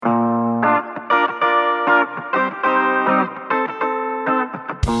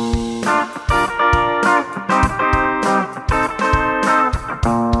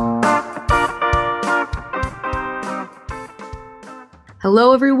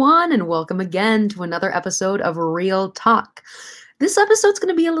Hello, everyone, and welcome again to another episode of Real Talk. This episode's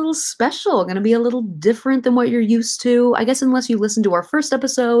going to be a little special, going to be a little different than what you're used to. I guess unless you listened to our first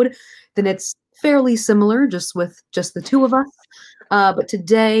episode, then it's fairly similar, just with just the two of us. But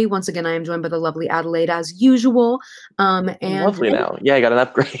today, once again, I am joined by the lovely Adelaide as usual. And Lovely now. Yeah, I got an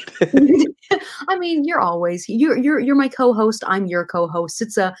upgrade. I mean, you're my co-host. I'm your co-host.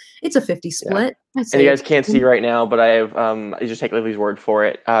 It's a 50 split. And you guys can't see right now, but I have you just take Livy's word for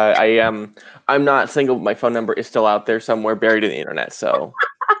it. I'm not single, but my phone number is still out there somewhere buried in the internet. So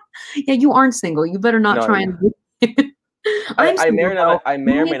yeah, you aren't single. You better not try and. I may or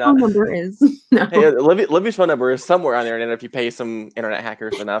may not. Phone number is no. Hey, Livy's phone number is somewhere on the internet if you pay some internet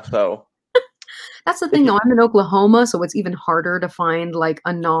hackers enough. So that's the thing, though. I'm in Oklahoma, so it's even harder to find like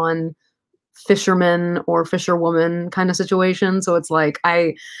a non-fisherman or fisherwoman kind of situation. So it's like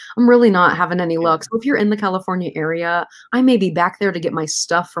I'm really not having any luck. So if you're in the California area, I may be back there to get my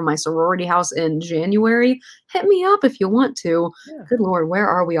stuff from my sorority house in January. Hit me up if you want to. Yeah. Good Lord, where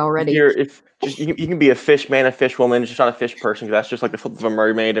are we already? You can be a fish man, a fish woman, just not a fish person, because that's just like the flip of a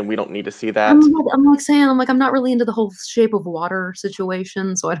mermaid, and we don't need to see that. I'm not really into the whole shape of water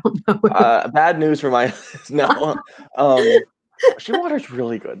situation, so I don't know. Bad news for my no. Shape of water's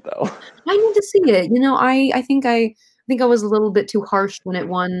really good though. I need to see it. I think I was a little bit too harsh when it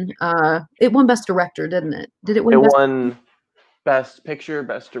won. It won Best Director, didn't it? Did it win? It won Best Picture,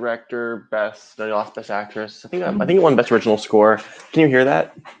 Best Director, Best Actress. I think it won Best Original Score. Can you hear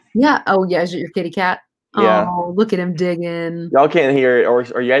that? Yeah. Oh, yeah. Is it your kitty cat? Yeah. Oh, look at him digging. Y'all can't hear it,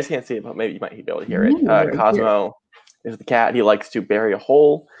 or you guys can't see it, but maybe you might be able to hear it. Cosmo is the cat. He likes to bury a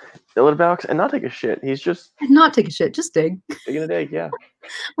hole in the litter box and not take a shit. He's just not take a shit, just dig. Digging a dig, yeah.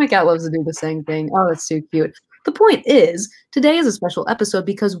 My cat loves to do the same thing. Oh, that's too cute. The point is, today is a special episode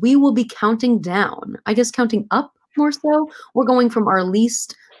because we will be counting down. I guess counting up more so. We're going from our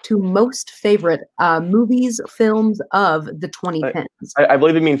least to most favorite movies, films of the 2010s. I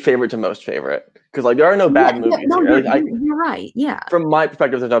believe you mean favorite to most favorite, because like there are no bad movies. No, you're right. Yeah. From my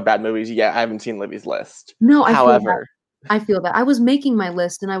perspective, there's no bad movies. Yeah, I haven't seen Livy's list. No, however, I feel that I was making my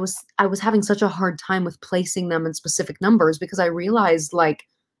list and I was having such a hard time with placing them in specific numbers because I realized like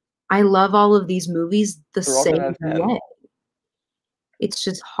I love all of these movies the same way. It's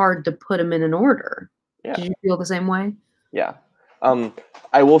just hard to put them in an order. Yeah. Did you feel the same way? Yeah.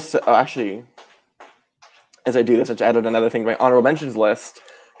 I will say, actually, as I do this, I added another thing to my honorable mentions list.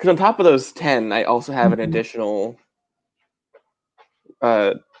 Because on top of those 10, I also have an additional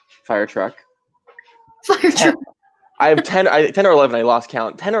fire truck. Fire truck. I have 10 or 11, I lost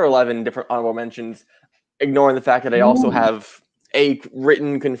count. 10 or 11 different honorable mentions, ignoring the fact that I also have a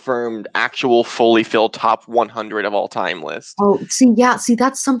written, confirmed, actual, fully filled top 100 of all time list. Oh, see,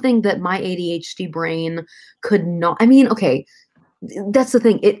 that's something that my ADHD brain could not. I mean, okay. That's the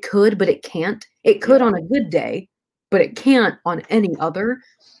thing. It could, but it can't. It could on a good day, but it can't on any other.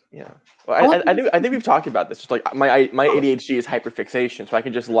 Yeah. Well, I think we've talked about this. Just like my ADHD is hyperfixation, so I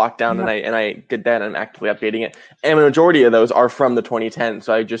can just lock down and I did that and I'm actively updating it. And the majority of those are from the 2010s,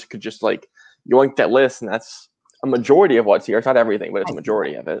 so I could just like yoink that list, and that's a majority of what's here. It's not everything, but it's a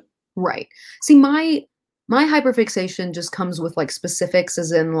majority of it. Right. See, my hyperfixation just comes with like specifics,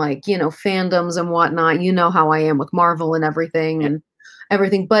 as in like, fandoms and whatnot. You know how I am with Marvel and everything.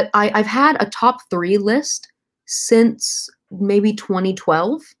 But I've had a top 3 list since maybe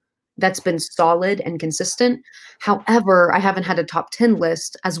 2012 that's been solid and consistent. However, I haven't had a top 10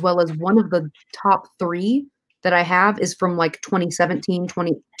 list, as well as one of the top 3 that I have is from like 2017,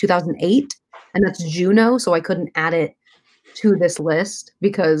 2008, and that's Juno. So I couldn't add it to this list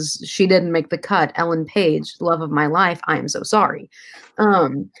because she didn't make the cut. Ellen Page, love of my life. I am so sorry.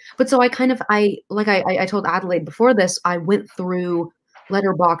 But so I told Adelaide before this, I went through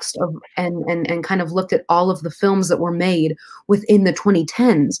Letterboxd and kind of looked at all of the films that were made within the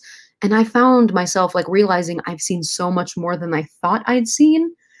 2010s. And I found myself like realizing I've seen so much more than I thought I'd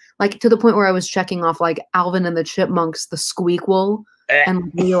seen, like to the point where I was checking off like Alvin and the Chipmunks, The Squeakquel,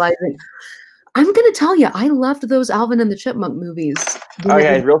 and realizing I'm going to tell you, I loved those Alvin and the Chipmunk movies.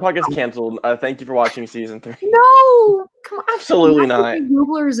 Okay, Real Talk is canceled. Thank you for watching season 3. No! Come on. Absolutely not.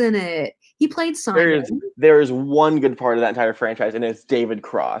 Gubler's in it. He played Simon. There is one good part of that entire franchise, and it's David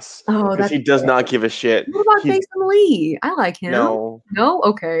Cross. Oh, because he does not give a shit. What about Jason Lee? I like him. No?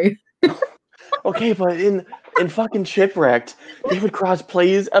 Okay. Okay, but in fucking Shipwrecked, David Cross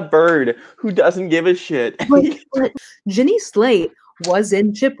plays a bird who doesn't give a shit. But Jenny Slate was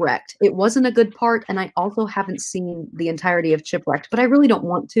in Chipwrecked. It wasn't a good part, and I also haven't seen the entirety of Chipwrecked, but I really don't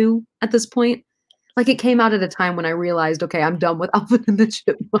want to at this point. Like, it came out at a time when I realized, okay, I'm done with Alvin and the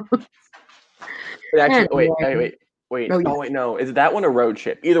Chipmunks. But actually, wait. Wait, Oh yeah. oh wait, no, is that one a road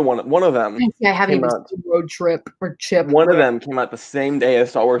trip? Either one of them I haven't came even out. seen Road Trip or Chip. One of them came out the same day as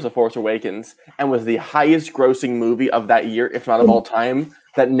Star Wars: The Force Awakens, and was the highest-grossing movie of that year, if not of all time.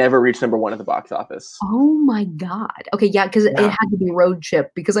 That never reached number one at the box office. Oh my God. Okay, yeah, because it Yeah. had to be Road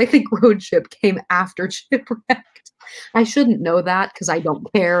Chip because I think Road Chip came after Chipwrecked. I shouldn't know that because I don't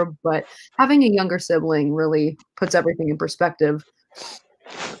care, but having a younger sibling really puts everything in perspective.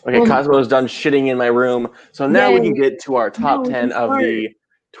 Okay, Oh my, Cosmo's done shitting in my room, so now we yay. can get to our Now top we can 10 of start. the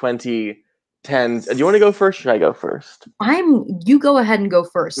 2010s. Do you want to go first? Or should I go first? You go ahead and go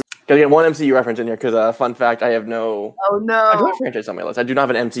first. Gotta get one MCU reference in here because, fun fact, I have no. Oh I do no. have franchise on my list. I do not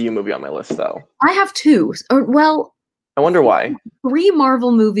have an MCU movie on my list, though. I have two. Or, well, I wonder why. three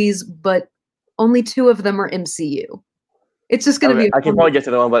Marvel movies, but only two of them are MCU. It's just going to Okay, be a I can fun probably get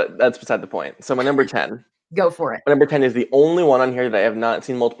to the one, but that's beside the point. So my number 10. go for it. My number 10 is the only one on here that I have not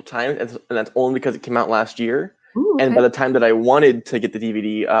seen multiple times, and that's only because it came out last year. Ooh, And okay. by the time that I wanted to get the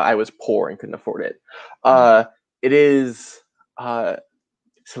DVD, I was poor and couldn't afford it. It is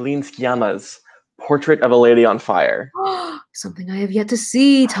Celine Sciamma's Portrait of a Lady on Fire. Something I have yet to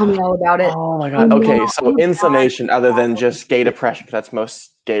see. Tell me all about it. Oh my Oh god. Okay, no, so I'm in bad. summation, other than just gay depression, because that's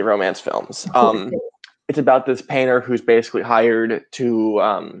most gay romance films, Of course. it's about this painter who's basically hired to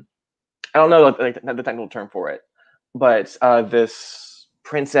I don't know like the technical term for it, but this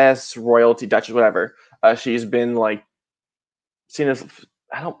princess, royalty, duchess, whatever. She's been like seen as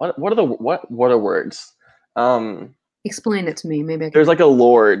I don't what are words? Um, Explain it to me. Maybe I there's can. like a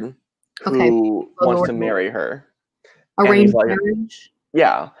lord Okay. who Oh, wants Lord, to Lord. marry her, and he's Arranged like, marriage.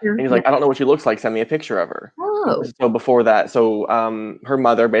 yeah, Sure. and he's Yeah. like, I don't know what she looks like. Send me a picture of her. Oh. So before that, her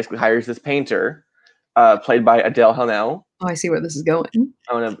mother basically hires this painter, played by Adele Hanel. Oh, I see where this is going.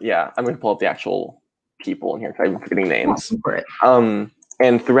 I'm gonna pull up the actual people in here because I'm forgetting Yeah, names. go for it.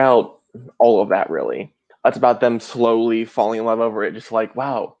 And throughout all of that, really, it's about them slowly falling in love over it. Just like,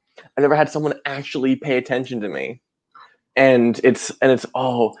 wow, I never had someone actually pay attention to me, and it's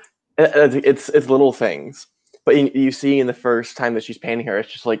little things. But you see in the first time that she's painting her,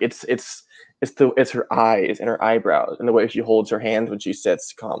 it's just like it's her eyes and her eyebrows and the way she holds her hands when she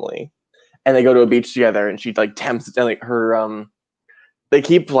sits calmly. And they go to a beach together, and she like tempts and like her they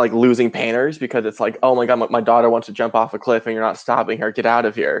keep like losing painters because it's like, oh my god, my daughter wants to jump off a cliff and you're not stopping her. Get out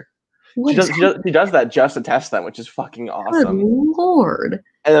of here. What is She does that just to test them, which is fucking good awesome. Lord?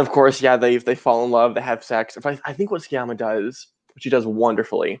 And of course, yeah, they fall in love, they have sex. I think what Sciamma does, what she does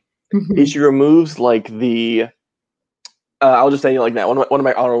wonderfully, is Mhm. she removes like the I'll just say like that one of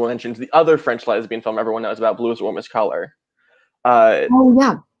my honorable mentions. The other French lesbian film everyone knows about, Blue is the Warmest Color. Uh, Oh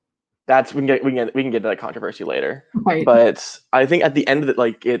yeah. that's we can get to that controversy later. Right. But I think at the end of it,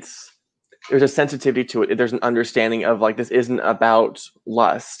 like there's a sensitivity to it. There's an understanding of like this isn't about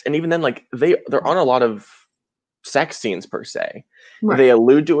lust, and even then, like they're on a lot of sex scenes per se. Right. They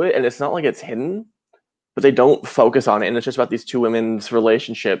allude to it, and it's not like it's hidden, but they don't focus on it, and it's just about these two women's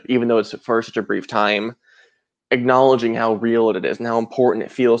relationship, even though it's for such a brief time. Acknowledging how real it is and how important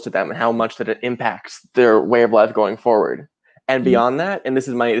it feels to them, and how much that it impacts their way of life going forward. And Mhm. beyond that, and this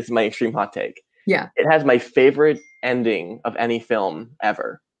is my extreme hot take. Yeah. It has my favorite ending of any film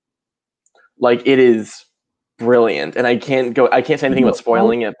ever. Like it is brilliant, and I can't say anything about Don't,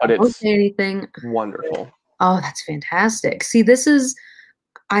 spoiling it, but don't it's say anything. wonderful. Oh, that's fantastic. See, this is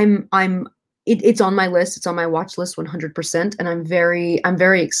I'm it's on my list. It's on my watch list 100%, and I'm very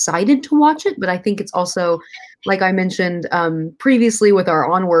excited to watch it, but I think it's also like I mentioned previously with our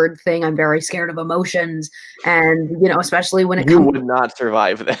onward thing, I'm very scared of emotions and especially when it You comes. would not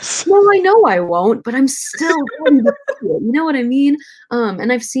survive this. No, I know I won't, but I'm still ready to see it. You know what I mean?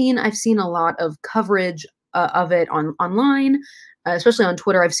 And I've seen a lot of coverage of it online, especially on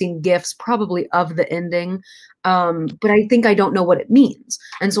Twitter. I've seen GIFs probably of the ending, but I think I don't know what it means,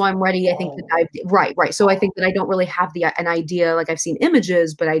 and so I'm ready. I think to dive right, right. So I think that I don't really have an idea. Like I've seen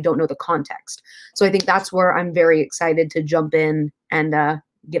images, but I don't know the context. So I think that's where I'm very excited to jump in and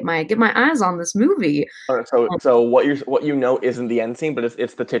get my eyes on this movie. So what you know isn't the end scene, but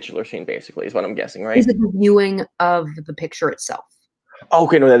it's the titular scene basically is what I'm guessing, Is right? it the viewing of the picture itself?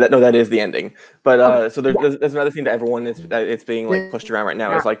 Okay, no, that is the ending. But Okay, so yeah. there's another thing that everyone is that it's being like pushed around right now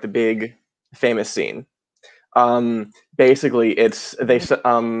Yeah. is like the big famous scene. Basically, it's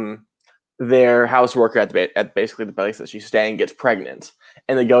their house worker at basically the place that she's staying gets pregnant,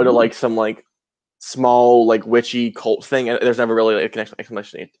 and they go to like some like small like witchy cult thing, and there's never really like, an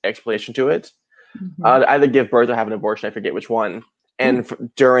explanation to it. Mhm. Either give birth or have an abortion. I forget which one. Ooh.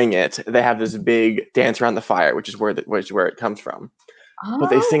 And during it, they have this big dance around the fire, which is where it comes from. But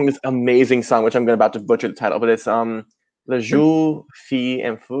they Oh, sing this amazing song, which I'm about to butcher the title, but it's Le Jour Fille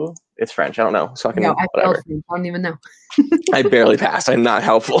and Fou. it's French. I don't know. So No, fucking I failed whatever. French. I don't even know. I barely passed. I'm not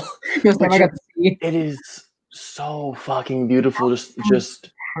helpful. No, Sam, But I got to see. it is so fucking beautiful. Just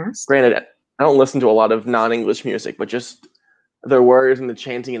Fantastic. granted, I don't listen to a lot of non-English music, but just the words and the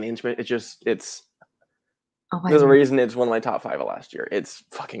chanting and the instrument, it's Oh, there's a reason it's one of my top 5 of last year. It's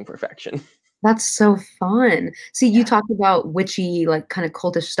fucking perfection. that's so fun. See, you talked about witchy, like kind of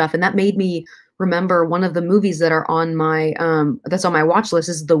cultish stuff, and that made me remember one of the movies that are on my that's on my watch list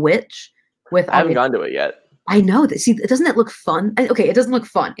is The Witch with I haven't Anya. gone to it yet. I know that. See, doesn't it look fun? Okay, it doesn't look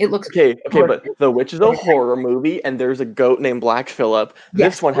fun. It looks Okay, but horrific. The Witch is a horror movie, and there's a goat named Black Phillip. This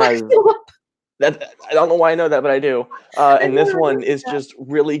Yes. one has that. I don't know why I know that, but I do. I And this never one knew is that. just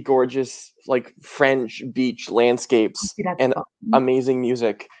really gorgeous, like French beach landscapes See, that's and fun. amazing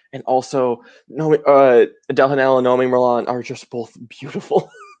music. And also, Adele Hanel and Naomi Merlan are just both beautiful.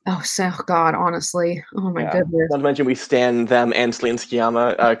 Oh, so God, honestly. Oh my Yeah. goodness. Not to mention we stand them and Celine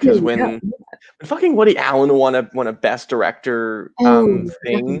Sciamma Yeah, because yeah. when fucking Woody Allen won a Best Director Oh, lucky,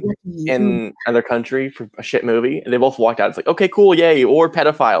 thing lucky. Mm. in another country for a shit movie, and they both walked out. It's like, okay, cool, yay, or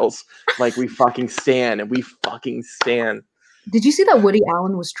pedophiles. Like we fucking stand, and we fucking stand. Did you see that Woody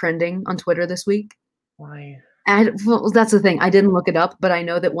Allen was trending on Twitter this week? Why? Well, that's the thing. I didn't look it up, but I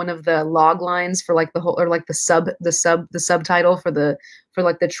know that one of the log lines for like the whole or like the subtitle for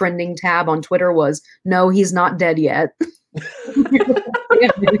like the trending tab on Twitter was "No, he's not dead yet."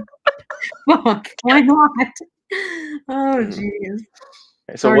 Fuck, why not? Oh, jeez.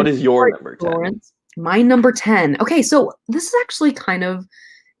 Okay, so Sorry, what is your sorry, number 10? Florence. My number 10. Okay, so this is actually kind of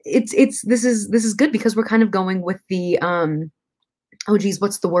this is good because we're kind of going with the oh geez,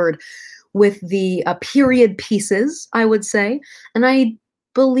 what's the word? With the period pieces, I would say. And I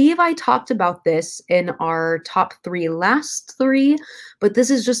believe I talked about this in our top 3 last 3, but this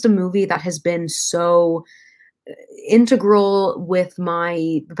is just a movie that has been so integral with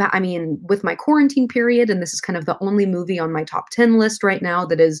with my quarantine period, and this is kind of the only movie on my top 10 list right now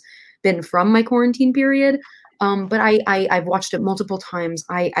that has been from my quarantine period. But I've watched it multiple times.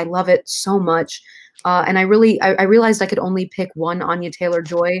 I love it so much. And I realized I could only pick one Anya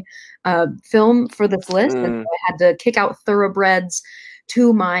Taylor-Joy film for this list, and so I had to kick out Thoroughbreds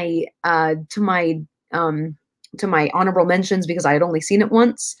to my to my honorable mentions because I had only seen it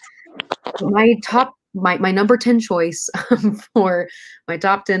once. My number 10 choice for my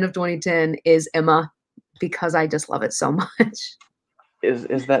top 10 of 2010 is Emma because I just love it so much.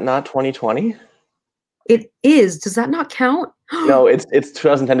 Is that not 2020? It is. Does that not count? No, it's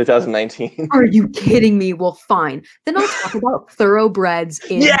 2010 to 2019. Are you kidding me? Well, fine. Then I'll talk about Thoroughbreds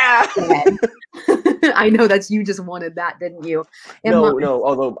instead. I know you just wanted that, didn't you? No.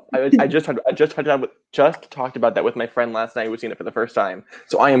 Although I just talked about that with my friend last night who's seen it for the first time.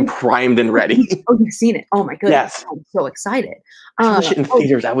 So I am primed and ready. Oh, you've seen it? Oh my goodness! Yes. I'm so excited. I watched it in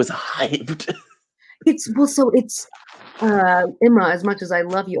theaters. I was hyped. It's Emma. As much as I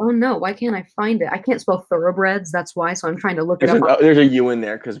love you, oh no, why can't I find it? I can't spell thoroughbreds. That's why. So I'm trying to look it up. There's a U in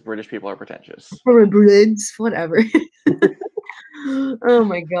there because British people are pretentious. Thoroughbreds, whatever. Oh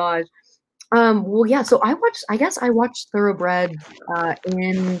my gosh. Well, yeah. So I guess I watched Thoroughbreds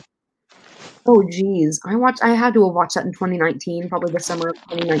in. Oh geez, I had to have watched that in 2019, probably the summer of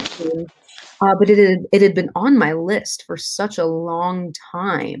 2019. But it had been on my list for such a long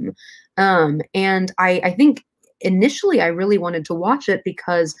time. And I think initially I really wanted to watch it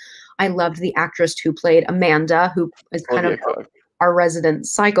because I loved the actress who played Amanda, who is kind of our resident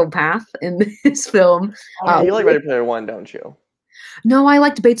psychopath in this film. Oh, you like Ready Player One, don't you? No, I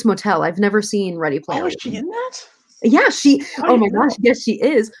liked Bates Motel. I've never seen Ready Player One. Oh, is she in that? Yeah, oh my gosh, yes, she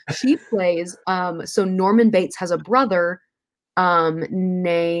is. She plays, so Norman Bates has a brother,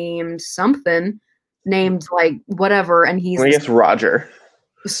 named something, named like whatever, and he's. I guess Roger.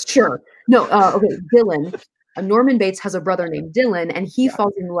 Sure. No, okay, Dylan. Norman Bates has a brother named Dylan, and he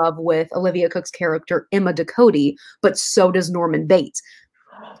falls in love with Olivia Cook's character, Emma Ducote, but so does Norman Bates.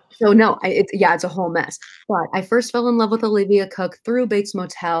 So no, it's a whole mess. But I first fell in love with Olivia Cook through Bates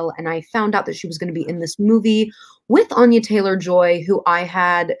Motel, and I found out that she was going to be in this movie with Anya Taylor-Joy, who I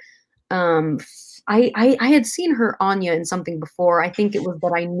had, I had seen her Anya in something before. I think it was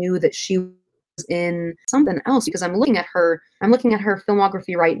that I knew that she was in something else because I'm looking at her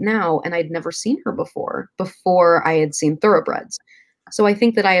filmography right now, and I'd never seen her before I had seen Thoroughbreds. So I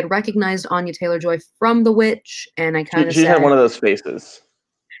think that I had recognized Anya Taylor-Joy from The Witch, and I kind of she had one of those faces.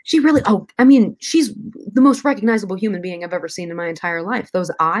 She really, she's the most recognizable human being I've ever seen in my entire life.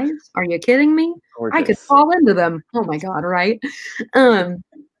 Those eyes, are you kidding me? Gorgeous. I could fall into them. Oh my God, right?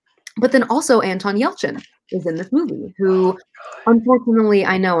 But then also Anton Yelchin. is in this movie, who unfortunately,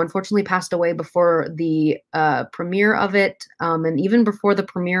 I know, unfortunately passed away before the premiere of it, and even before the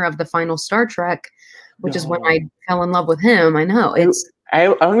premiere of the final Star Trek, which is when No. I fell in love with him. I know I, it's I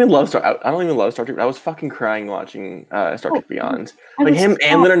don't even love I don't even love Star Trek. I was fucking crying watching Star oh, Trek Beyond. I Like was him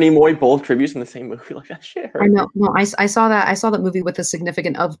and so Leonard Nimoy both tributes in the same movie. Like that shit I hurt. know. No, I saw that. I saw that movie with a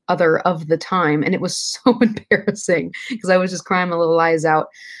significant other of the time, and it was so embarrassing because I was just crying my little eyes out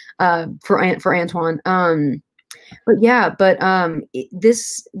for Antoine. But yeah, but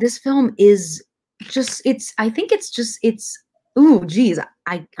this film is just I think it's just it's ooh geez,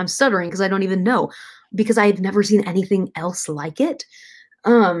 I'm stuttering because I don't even know because I've never seen anything else like it.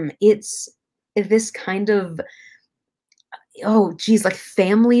 It's this kind of oh geez, like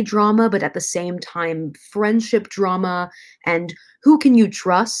family drama, but at the same time friendship drama, and who can you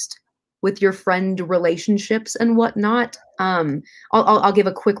trust with your friend relationships and whatnot. I'll give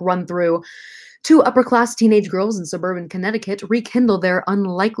a quick run through. Two upper-class teenage girls in suburban Connecticut rekindle their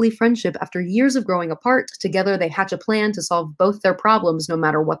unlikely friendship after years of growing apart. Together, they hatch a plan to solve both their problems, no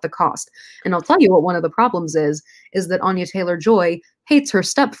matter what the cost. And I'll tell you what one of the problems is that Anya Taylor-Joy hates her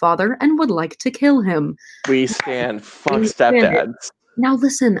stepfather and would like to kill him. We stand fuck We stand it. stepdads. Now,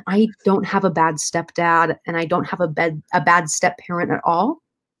 listen, I don't have a bad stepdad, and I don't have a bad step-parent at all.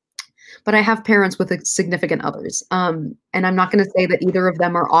 But I have parents with significant others. And I'm not going to say that either of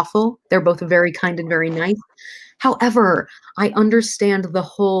them are awful. They're both very kind and very nice. However, I understand the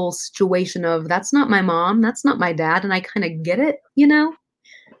whole situation of that's not my mom, that's not my dad, and I kind of get it, you know?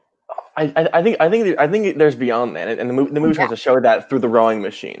 I think there's beyond that, and the Oh, movie yeah. tries to show that through the rowing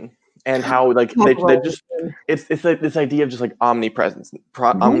machine and how like Talk they role. just it's like this idea of just like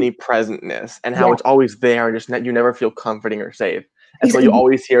Mhm. omnipresentness and how Yeah. it's always there and just you never feel comforting or safe. That's He's, why you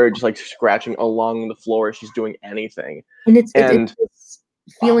always hear her just like scratching along the floor if she's doing anything. and it's And this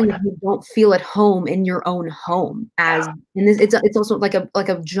oh my feeling of god, you don't feel at home in your own home as yeah, and it's also like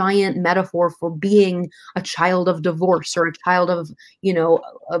a giant metaphor for being a child of divorce or a child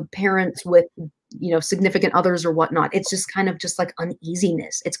of parents with significant others or whatnot. It's just kind of just like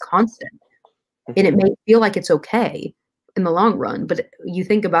uneasiness. It's constant, and it mhm, may feel like it's okay in the long run, but you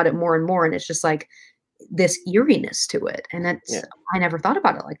think about it more and more, and it's just like this eeriness to it, and yeah. I never thought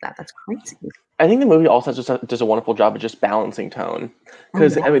about it like that. That's crazy. I think the movie also does a wonderful job of just balancing tone, Oh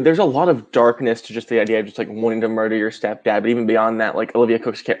because yeah. I mean, there's a lot of darkness to just the idea of just like wanting to murder your stepdad, but even beyond that, like Olivia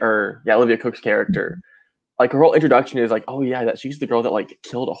Cook's character, like her whole introduction is like, oh yeah, that she's the girl that like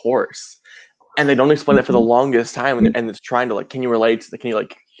killed a horse, and they don't explain it for the Mhm. longest time, and it's trying to like, can you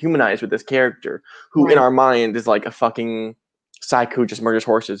like humanize with this character who in Right, our mind is like a fucking psycho who just murders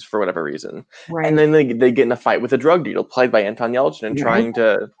horses for whatever reason, and right, then they get in a fight with a drug dealer played by Anton Yelchin and right. trying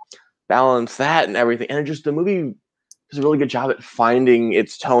to balance that and everything. And it just the movie does a really good job at finding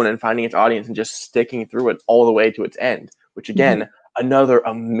its tone and finding its audience and just sticking through it all the way to its end. Which Mhm. again, another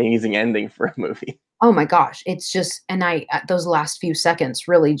amazing ending for a movie. Oh my gosh, it's just and I those last few seconds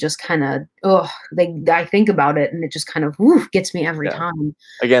really just kinda ugh, I think about it and it just kind of, woof, gets me every Yeah. time.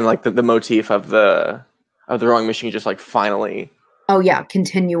 Again, like the motif of the rowing machine just like finally Oh, yeah,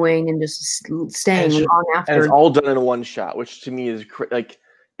 continuing and just and staying it's, long and it's after. all done in one shot, which to me is like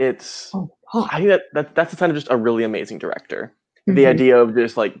it's Oh god. I think that's the sign of just a really amazing director. The Mhm, idea of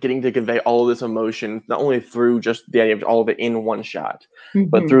just like getting to convey all of this emotion, not only through just the idea of all of it in one shot,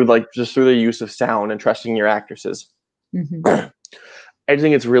 but mhm, through like just through the use of sound and trusting your actresses. mhm. I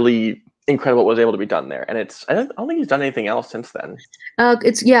think it's really incredible what was able to be done there, and I don't think he's done anything else since then.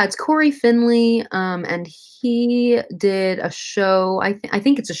 It's Corey Finley, and he did a show, I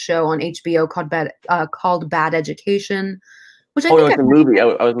think it's a show on HBO called Bad Education, which I Oh no, think it's I've a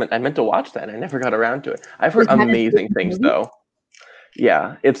movie. I meant to watch that, and I never got around to it. I've heard is Bad amazing Education a things movie? though.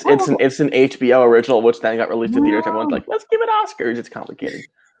 Yeah, Oh, it's an HBO original, which then got released to theaters. Everyone's oh. like, let's give it Oscars. It's complicated.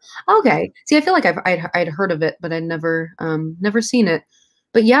 Okay. See, I feel like I'd heard of it, but I'd never seen it.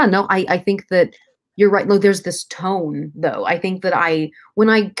 But yeah, no, I think that you're right. No, there's this tone though. I think that when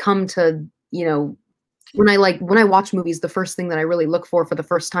I come to, when I watch movies, the first thing that I really look for the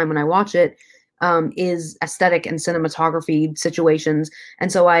first time when I watch it, is aesthetic and cinematography situations.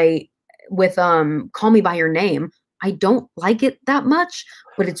 And so with Call Me by Your Name, I don't like it that much,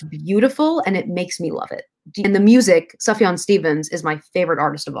 but it's beautiful and it makes me love it. And the music, Sufjan Stevens is my favorite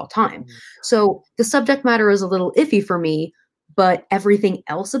artist of all time. So the subject matter is a little iffy for me, but everything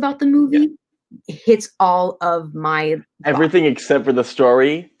else about the Yeah. movie hits all of my vibe. Everything except for the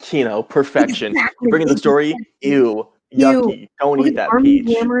story, Kino, perfection. You Exactly, bring in the story, exactly. ew, Ew. yucky. Don't Okay, eat that Army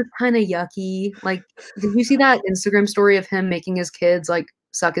peach. Hammer's kinda yucky. Like, did you see that Instagram story of him making his kids, like,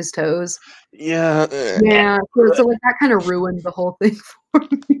 suck his toes? Yeah. Yeah, so, like, that kinda ruined the whole thing for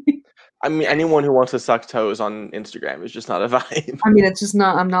me. I mean, anyone who wants to suck toes on Instagram is just not a vibe. I mean, it's just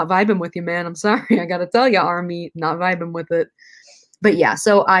not. I'm not vibing with you, man. I'm sorry. I gotta tell you, Army, not vibing with it. But yeah,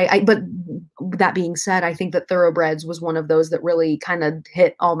 so but that being said, I think that Thoroughbreds was one of those that really kind of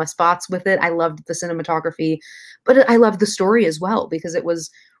hit all my spots with it. I loved the cinematography, but I loved the story as well because it was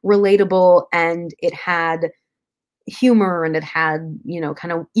relatable and it had humor and it had,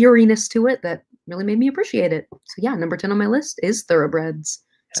 kind of eeriness to it that really made me appreciate it. So yeah, number 10 on my list is Thoroughbreds.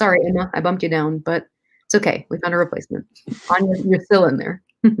 Sorry, Emma, I bumped you down, but it's okay. We found a replacement. You're still in there.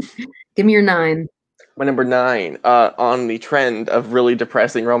 Give me your 9. My number 9, on the trend of really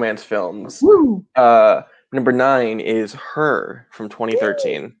depressing romance films. Woo! Number 9 is Her from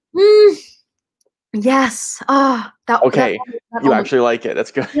 2013. Yes. Okay, you actually like it.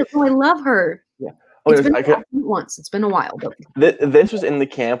 That's good. Yeah, I love Her. Yeah. Oh, it's been once. It's been a while, but this was in the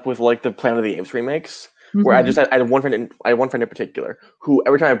camp with like the Planet of the Apes remakes, where I had one friend in particular who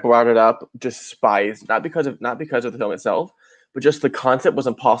every time I brought it up despised, not because of the film itself, but just the concept was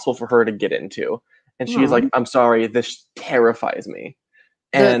impossible for her to get into. And she's like, "I'm sorry, this terrifies me."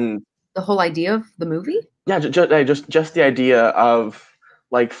 And the whole idea of the movie? Yeah, just the idea of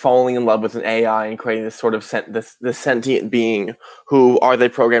like falling in love with an AI and creating this sort of this sentient being. Who are they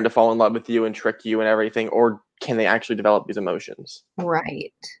programmed to fall in love with you and trick you and everything, or can they actually develop these emotions?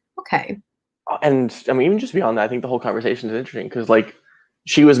 Right. Okay. And I mean, even just beyond that, I think the whole conversation is interesting because like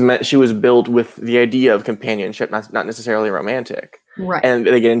she was built with the idea of companionship, not necessarily romantic. Right. And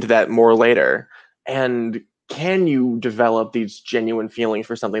they get into that more later. And can you develop these genuine feelings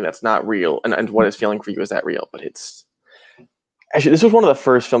for something that's not real? And what is feeling for you is that real? But it's actually, this was one of the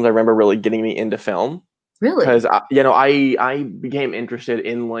first films I remember really getting me into film. Really? Because I became interested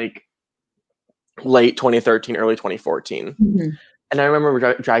in like late 2013, early 2014. And I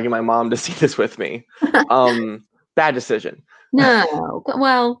remember dragging my mom to see this with me. Bad decision. No.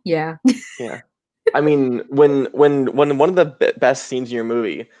 Well, yeah. Yeah. I mean, when one of the best scenes in your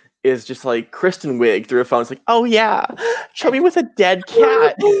movie is just like Kristen Wiig through a phone. It's like, oh yeah, show me with a dead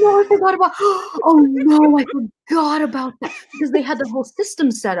cat. Oh no, I forgot about. Oh no, I forgot about that because they had the whole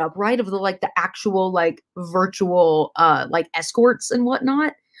system set up, right? Of the actual virtual like escorts and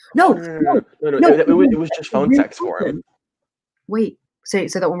whatnot. No. It was just phone sex for him. Wait, say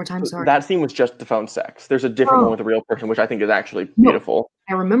that one more time. Sorry. That scene was just the phone sex. There's a different one with a real person, which I think is actually beautiful.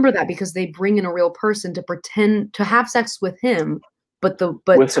 I remember that because they bring in a real person to pretend to have sex with him. But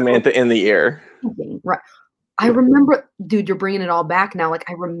with Samantha in the ear, right? I remember, dude. You're bringing it all back now. Like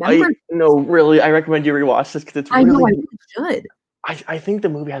I remember. No, really, I recommend you rewatch this because it's really. I know, I really should. I think the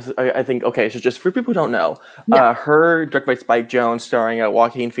movie has. I think okay. So just for people who don't know, Her, directed by Spike Jonze, starring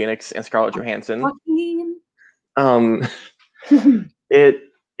Joaquin Phoenix and Scarlett Johansson. It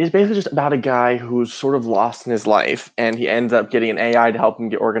is basically just about a guy who's sort of lost in his life, and he ends up getting an AI to help him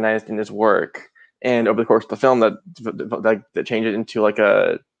get organized in his work. And over the course of the film, that changes into like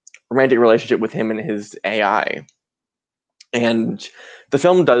a romantic relationship with him and his AI. And the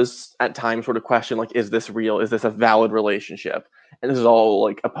film does at times sort of question, like, is this real? Is this a valid relationship? And this is all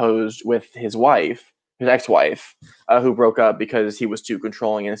like opposed with his wife, his ex-wife, who broke up because he was too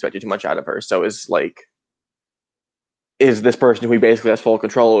controlling and expected too much out of her. So is this person who he basically has full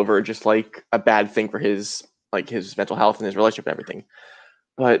control over just like a bad thing for his mental health and his relationship and everything?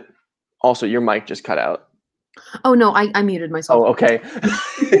 But also, your mic just cut out. Oh no, I muted myself. Oh, okay.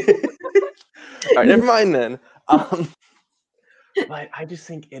 All right, never mind then. But I just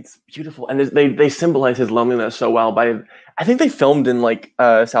think it's beautiful, and they symbolize his loneliness so well. I think they filmed in like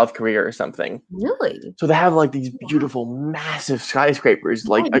South Korea or something. Really? So they have like these beautiful, massive skyscrapers,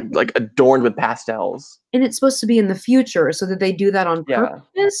 like adorned with pastels. And it's supposed to be in the future, so that they do that on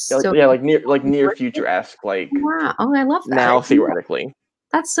purpose. Like near future-esque, like. Wow! Oh, I love that. Now theoretically.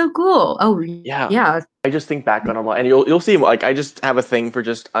 That's so cool. Oh yeah. I just think back on a lot, and you'll see. Like I just have a thing for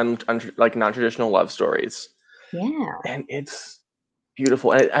just like non-traditional love stories. Yeah. And it's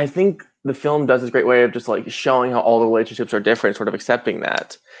beautiful. And I think the film does this great way of just like showing how all the relationships are different, sort of accepting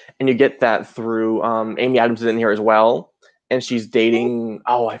that. And you get that through Amy Adams is in here as well, and she's dating.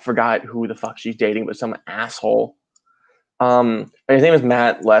 Oh, I forgot who the fuck she's dating, but some asshole. His name is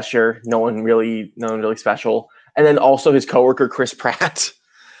Matt Lesher. No one really special. And then also his coworker Chris Pratt.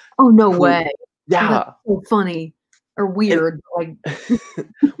 Oh, no way. Yeah. Oh, so funny or weird.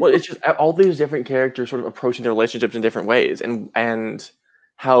 Well, it's just all these different characters sort of approaching their relationships in different ways, and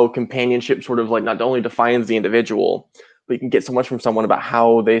how companionship sort of like not only defines the individual, but you can get so much from someone about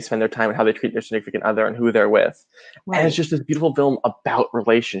how they spend their time and how they treat their significant other and who they're with. Right. And it's just this beautiful film about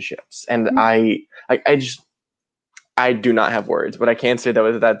relationships. And I I do not have words, but I can say that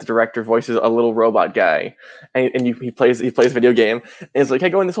the director voices a little robot guy, and he plays video game, and it's like, hey,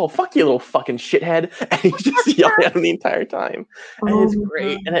 go in this hole, fuck you, little fucking shithead, and he's just yelling at him the entire time, and Oh it's my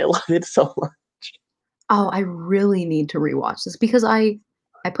great, God. and I love it so much. Oh, I really need to rewatch this because I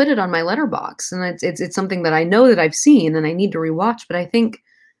put it on my letterbox and it's something that I know that I've seen and I need to rewatch, but I think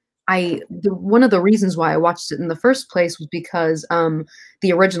one of the reasons why I watched it in the first place was because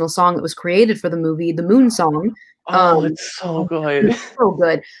the original song that was created for the movie, the Moon Song, Oh, um it's so oh, good. it's so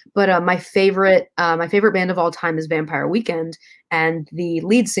good. But my favorite band of all time is Vampire Weekend, and the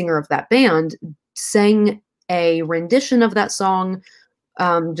lead singer of that band sang a rendition of that song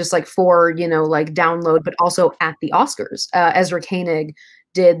just like for like download, but also at the Oscars. Ezra Koenig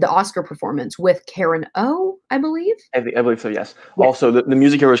did the Oscar performance with Karen O, I believe. I believe so. Yes. Yes. Also, the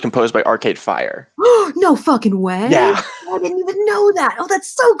music here was composed by Arcade Fire. No fucking way. Yeah. I didn't even know that. Oh,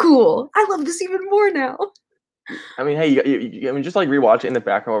 that's so cool. I love this even more now. I mean, hey, I mean, just like rewatch it in the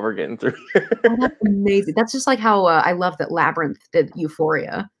background while we're getting through. Oh, that's amazing. That's just like how I love that Labyrinth did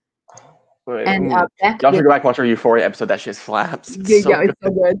Euphoria. And Beck Y'all should did. go back and watch our Euphoria episode. That shit slaps. It's Yeah, so yeah, good. it's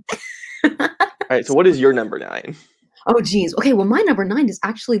so good. All right. So, what is your number 9? Oh geez. Okay, well my number 9 is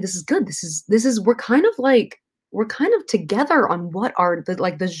actually this is good. This is we're kind of together on what are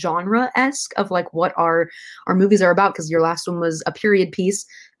the genre-esque of like what our movies are about, because your last one was a period piece.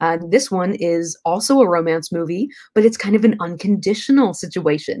 This one is also a romance movie, but it's kind of an unconditional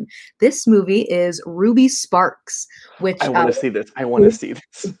situation. This movie is Ruby Sparks, which I want to see this. I want to see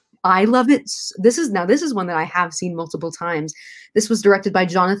this. I love it. This is one that I have seen multiple times. This was directed by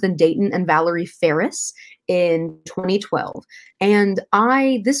Jonathan Dayton and Valerie Ferris in 2012. And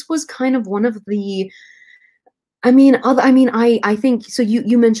this was kind of one of the I think so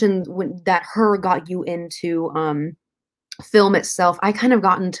you mentioned that Her got you into film itself. I kind of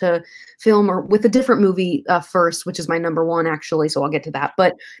got into film or with a different movie first, which is my number 1 actually, so I'll get to that.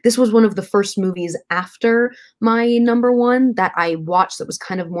 But this was one of the first movies after my number 1 that I watched that was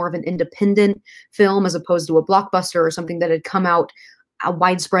kind of more of an independent film as opposed to a blockbuster or something that had come out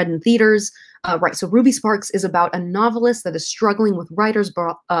widespread in theaters. Right, so Ruby Sparks is about a novelist that is struggling with writer's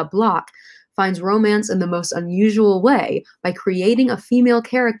block, finds romance in the most unusual way by creating a female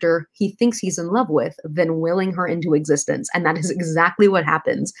character he thinks he's in love with, then willing her into existence. And that is exactly what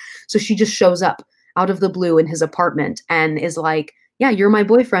happens. So she just shows up out of the blue in his apartment and is like, yeah, you're my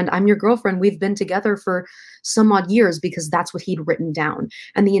boyfriend. I'm your girlfriend. We've been together for some odd years, because that's what he'd written down.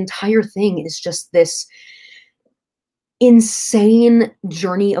 And the entire thing is just this insane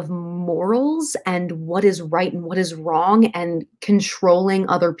journey of morals and what is right and what is wrong and controlling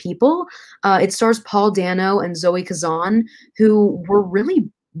other people. It stars Paul Dano and Zoe Kazan, who were really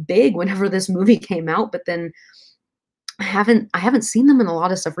big whenever this movie came out, but then I haven't seen them in a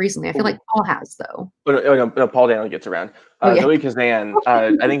lot of stuff recently. I feel like Paul has though. No, Paul Dano gets around. Oh yeah. Zoe Kazan,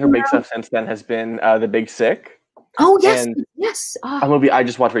 I think her big stuff since then has been The Big Sick. Oh yes, and yes. a movie I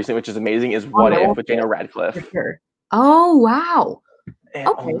just watched recently, which is amazing, is What If with Daniel Radcliffe. For sure. Oh wow. And,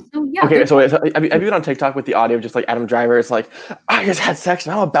 Okay, so yeah. Okay, so have you been on TikTok with the audio of just like Adam Driver? It's like, I just had sex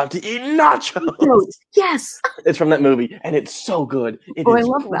and I'm about to eat nachos. Yes. It's from that movie, and it's so good. I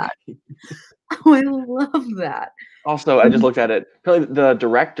love that. Oh, I love that. Also, I just looked at it. Apparently, the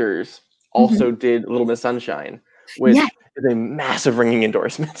directors also did Little Miss Sunshine, which is a massive ringing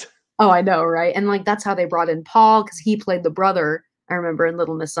endorsement. Oh, I know, right? And like that's how they brought in Paul, because he played the brother, I remember, in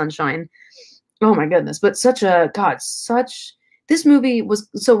Little Miss Sunshine. Oh my goodness. But this movie was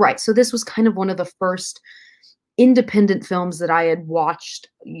so right. So this was kind of one of the first independent films that I had watched,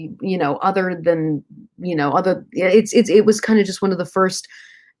 other than, it was kind of just one of the first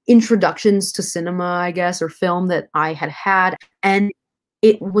introductions to cinema, I guess, or film that I had. And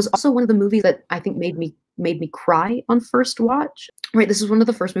it was also one of the movies that I think made me cry on first watch. Right. This is one of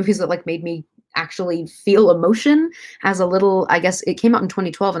the first movies that like made me actually feel emotion as a little, I guess it came out in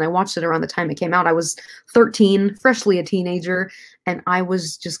 2012 and I watched it around the time it came out. I was 13, freshly a teenager, and I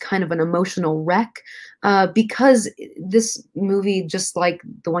was just kind of an emotional wreck because this movie, just like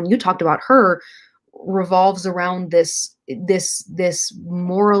the one you talked about, Her, revolves around this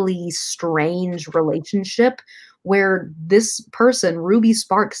morally strange relationship where this person, Ruby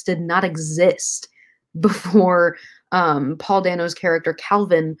Sparks, did not exist before Paul Dano's character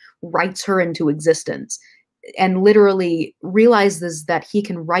Calvin writes her into existence, and literally realizes that he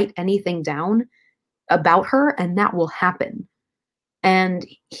can write anything down about her and that will happen. And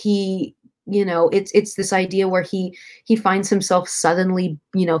he, it's this idea where he finds himself suddenly,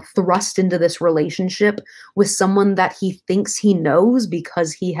 thrust into this relationship with someone that he thinks he knows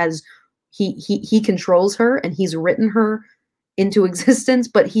because he controls her and he's written her into existence,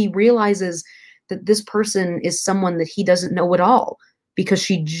 but he realizes that this person is someone that he doesn't know at all because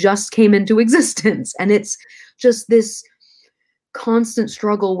she just came into existence. And it's just this constant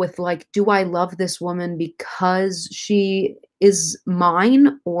struggle with like, do I love this woman because she is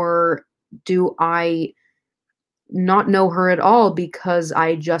mine, or do I not know her at all because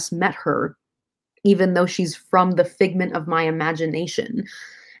I just met her, even though she's from the figment of my imagination?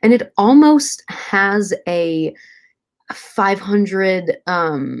 And it almost has a 500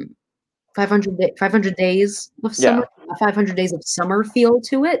 500 days of Yeah. summer, 500 days of summer feel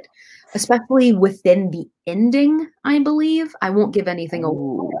to it, especially within the ending, I believe. I won't give anything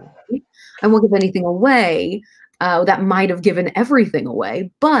Ooh. away. I won't give anything away. That might have given everything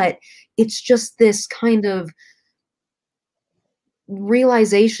away, but it's just this kind of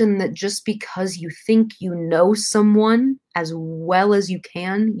realization that just because you think you know someone as well as you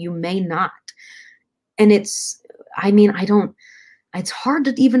can, you may not. And I mean, it's hard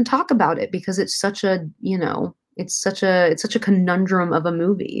to even talk about it because it's such a, it's such a conundrum of a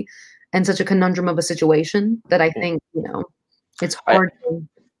movie and such a conundrum of a situation that I think, it's I, hard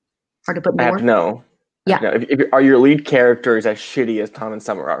to put I into have words. to know. I have Yeah. to know. Are your lead characters as shitty as Tom and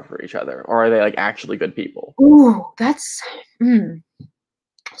Summer are for each other, or are they like actually good people? Ooh, that's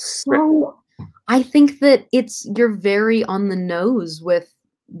so I think that you're very on the nose with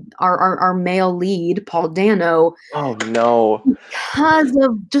our male lead, Paul Dano, Oh no. because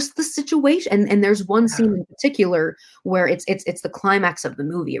of just the situation. And there's one scene in particular where it's the climax of the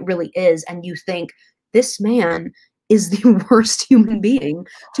movie. It really is. And you think this man is the worst human being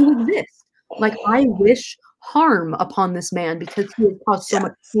to exist. Like, I wish harm upon this man because he has caused so Yeah.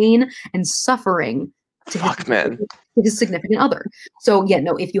 much pain and suffering to Fuck, man. his significant other. So yeah,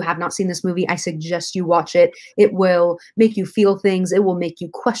 no, if you have not seen this movie, I suggest you watch it. It will make you feel things. It will make you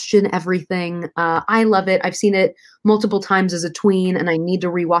question everything. I love it. I've seen it multiple times as a tween, and I need to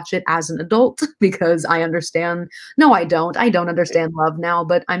rewatch it as an adult because I understand. No, I don't. I don't understand love now,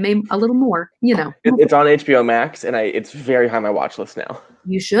 but I may a little more. It's on HBO Max, and it's very high on my watch list now.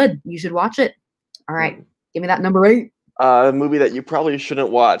 You should. You should watch it. All right, give me that number 8. A movie that you probably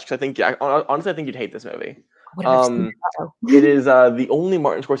shouldn't watch, because honestly, I think you'd hate this movie. What have I seen? It is the only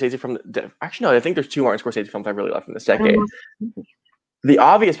Martin Scorsese from actually no, I think there's 2 Martin Scorsese films I really love from this I don't decade. know. The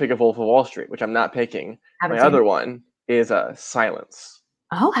obvious pick of Wolf of Wall Street, which I'm not picking. Haven't My seen other it. one is Silence.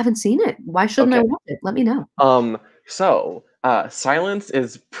 Oh, haven't seen it. Why shouldn't I Okay. watch it? Let me know. So Silence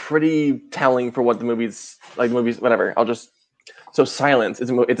is pretty telling for what the movie's like. The movie's whatever. So Silence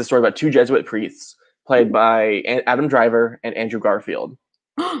it's a story about 2 Jesuit priests played by Adam Driver and Andrew Garfield.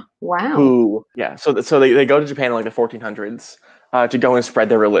 Wow. So they go to Japan in like the 1400s to go and spread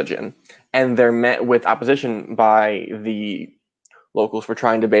their religion, and they're met with opposition by the locals for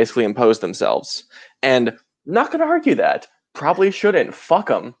trying to basically impose themselves. And not going to argue that, probably shouldn't, fuck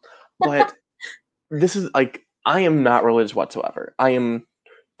them. But this is like, I am not religious whatsoever. I am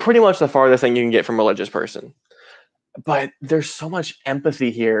pretty much the farthest thing you can get from a religious person. But there's so much empathy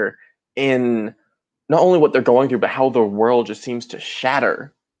here in not only what they're going through, but how the world just seems to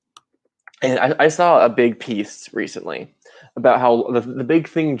shatter. And I saw a big piece recently about how the big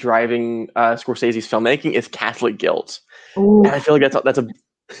thing driving Scorsese's filmmaking is Catholic guilt. Ooh. And I feel like that's a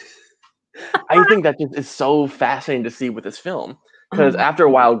I think that just is so fascinating to see with this film, because after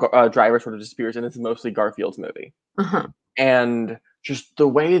a while, Driver sort of disappears, and it's mostly Garfield's movie. And just the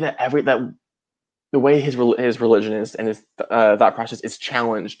way that the way his religion is and his thought process is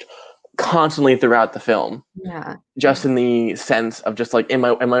challenged constantly throughout the film. Yeah. Just in the sense of just like, am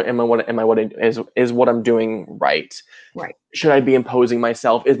I what is what I'm doing right? Right. Should I be imposing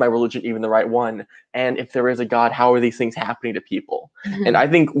myself? Is my religion even the right one? And if there is a God, how are these things happening to people? And I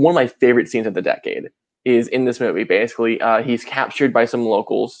think one of my favorite scenes of the decade is in this movie. Basically, he's captured by some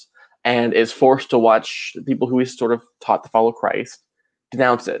locals and is forced to watch people who he's sort of taught to follow Christ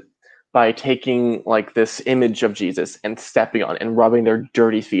denounce it by taking like this image of Jesus and stepping on it and rubbing their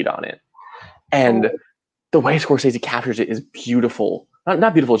dirty feet on it. And the way Scorsese captures it is beautiful.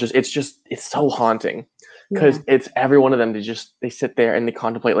 Not beautiful, it's so haunting. Because it's every one of them they sit there and they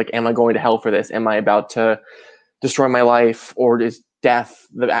contemplate, like, am I going to hell for this? Am I about to destroy my life? Or is death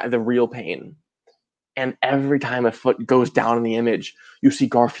the real pain? And every time a foot goes down in the image, you see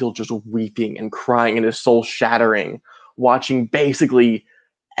Garfield just weeping and crying and his soul shattering, watching basically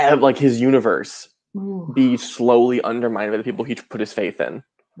like his universe be slowly undermined by the people he put his faith in.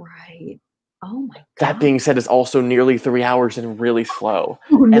 Right. Oh my God. That being said, it's also nearly 3 hours and really slow.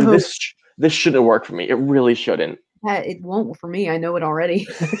 Oh, no. And this shouldn't work for me. It really shouldn't. It won't for me. I know it already.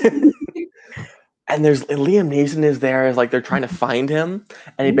 And Liam Neeson is there as like they're trying to find him,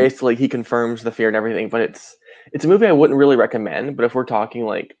 and he confirms the fear and everything. But it's a movie I wouldn't really recommend. But if we're talking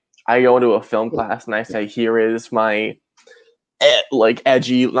like I go into a film class and I say, here is my like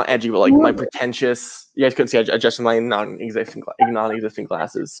edgy, not edgy, but like my pretentious. You guys couldn't see, I adjusted my non-existing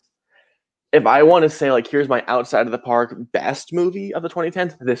glasses. If I want to say like, here's my outside of the park best movie of the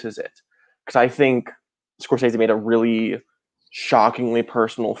 2010s, this is it. Because I think Scorsese made a really shockingly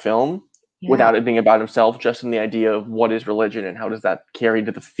personal film Yeah. without it being about himself, just in the idea of what is religion and how does that carry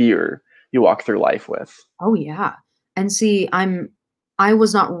to the fear you walk through life with. Oh yeah. And see, I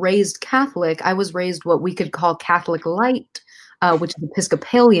was not raised Catholic. I was raised what we could call Catholic light, which is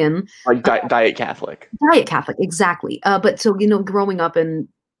Episcopalian. Like Diet Catholic. Diet Catholic, exactly. But so, you know, growing up in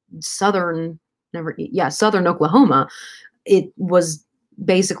southern, southern Oklahoma, it was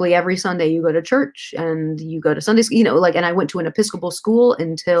basically every Sunday you go to church and you go to Sunday school, you know, like, and I went to an Episcopal school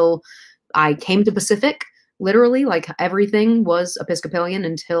until I came to Pacific. Literally, like everything was Episcopalian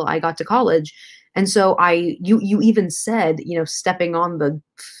until I got to college. And so you even said, you know, stepping on the,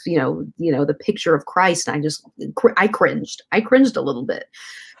 the picture of Christ. And I cringed. I cringed a little bit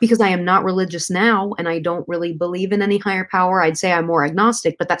because I am not religious now and I don't really believe in any higher power. I'd say I'm more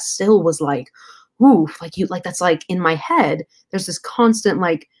agnostic, but that still was like, ooh, like that's like in my head. There's this constant,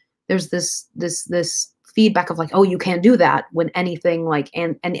 like, there's this feedback of like, oh, you can't do that when anything like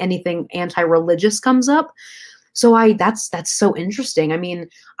and anything anti-religious comes up. So that's so interesting. I mean,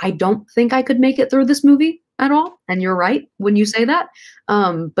 I don't think I could make it through this movie at all. And you're right when you say that.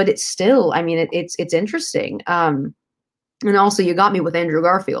 But it's still, I mean, it's interesting. And also you got me with Andrew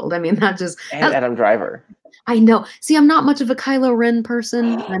Garfield. I mean, And Adam Driver. I know. See, I'm not much of a Kylo Ren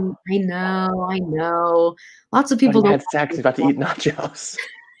person. I know. Lots of people He don't. had sex. He's about to eat nachos.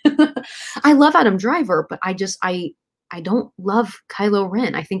 I love Adam Driver, but I don't love Kylo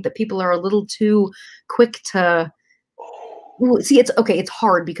Ren. I think that people are a little too quick to see. It's okay. It's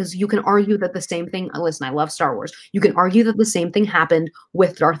hard because you can argue that the same thing. Listen, I love Star Wars. You can argue that the same thing happened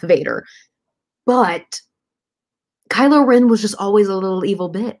with Darth Vader, but Kylo Ren was just always a little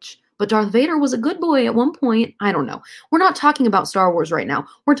evil bitch. But Darth Vader was a good boy at one point. I don't know. We're not talking about Star Wars right now.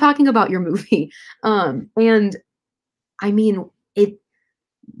 We're talking about your movie. And I mean,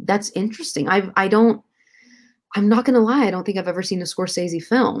 that's interesting. I'm not gonna lie, I don't think I've ever seen a Scorsese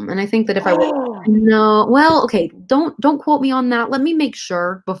film. And I think that if I were no, well, okay, don't quote me on that. Let me make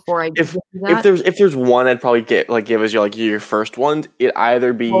sure before I If do that. if there's one I'd probably give as your first one, it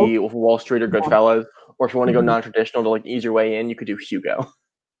either be Wall Street or Goodfellas, or if you want to go non-traditional to like ease your way in, you could do Hugo.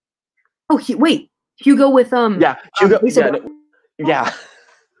 Oh, wait, Hugo with Yeah, Hugo. Yeah.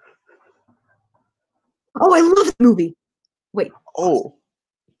 Oh, I love the movie. Wait. Oh,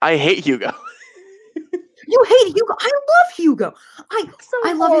 I hate Hugo. You hate Hugo. I love Hugo.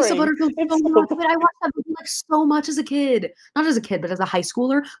 I love Lisa boring. Butterfield so much. But I watched that movie like so much as a kid. Not as a kid, but as a high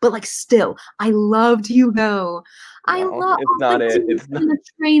schooler. But like still, I loved Hugo. I love it's not it. It's in the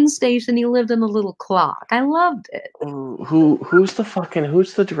train station. He lived in a little clock. I loved it. Who's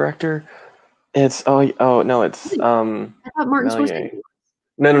the director? It's no, it's I thought Martin Scorsese.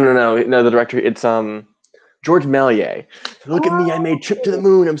 No, the director. It's George Méliès. Look at me, I made Trip to the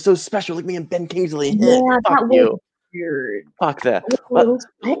Moon. I'm so special. Look at me, I'm Ben Kingsley. Yeah, Fuck you. Weird. Fuck that. One of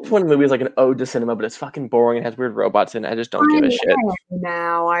the movies like an ode to cinema, but it's fucking boring. It has weird robots in it. I just don't give a shit.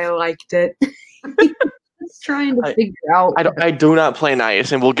 Now I liked it. Just trying to figure out. I do not play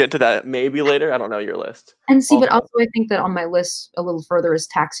nice, and we'll get to that maybe later. I don't know your list. And see, but also I think that on my list a little further is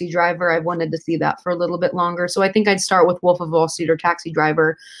Taxi Driver. I wanted to see that for a little bit longer. So I think I'd start with Wolf of Wall Street or Taxi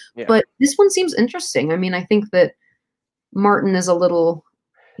Driver. Yeah. But this one seems interesting. I mean, I think that Martin is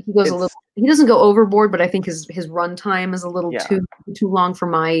he doesn't go overboard, but I think his runtime is a little too long for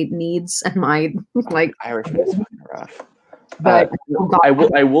my needs and my like Irishman is fucking rough. But I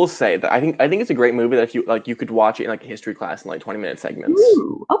will say that I think it's a great movie that you could watch it in like a history class in like 20-minute segments.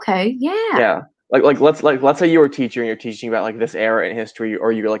 Ooh, okay, yeah. Yeah. Let's say you're a teacher and you're teaching about like this era in history,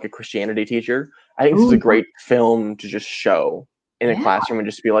 or you're like a Christianity teacher. I think this is a great film to just show in a classroom and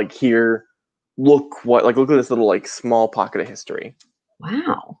just be like, here, look at this little like small pocket of history.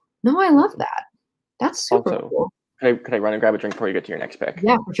 Wow. No, I love that. That's super cool. Could I run and grab a drink before you get to your next pick?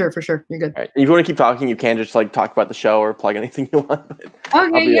 Yeah, for sure. You're good. All right. If you want to keep talking, you can just like talk about the show or plug anything you want.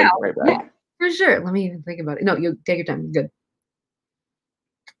 Okay, yeah. Right back. Yeah, for sure. Let me even think about it. No, you take your time. You're good.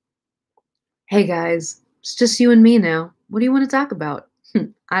 Hey guys, it's just you and me now. What do you want to talk about?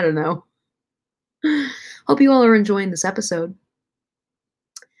 I don't know. Hope you all are enjoying this episode.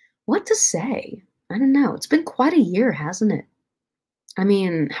 What to say? I don't know. It's been quite a year, hasn't it? I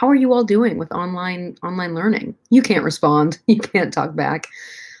mean, how are you all doing with online learning? You can't respond. You can't talk back.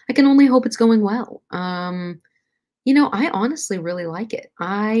 I can only hope it's going well. I honestly really like it.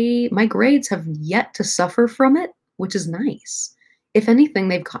 My grades have yet to suffer from it, which is nice. if anything,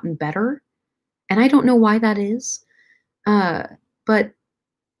 they've gotten better, and I don't know why that is. Uh, but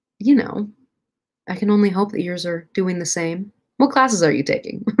you know, I can only hope that yours are doing the same. What classes are you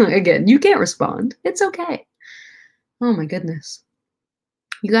taking? Again, you can't respond. It's okay. Oh my goodness.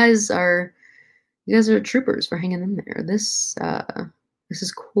 You guys are you guys are troopers for hanging in there. This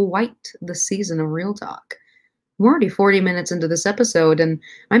is quite the season of Real Talk. We're already 40 minutes into this episode, and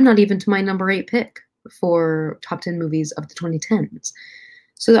I'm not even to my number 8 pick for top 10 movies of the 2010s.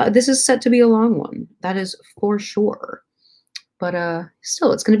 So this is set to be a long one. That is for sure. But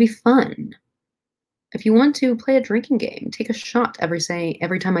still, it's going to be fun. If you want to play a drinking game, take a shot every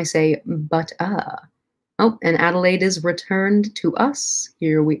time I say but. Oh, and Adelaide is returned to us.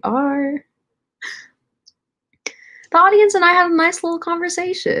 Here we are. The audience and I had a nice little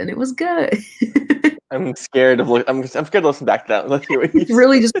conversation. It was good. I'm scared of I'm scared to listen back to that. Let's hear what you It's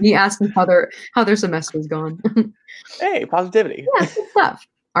really just me asking how their semester's gone. Hey, positivity. Yeah, good stuff.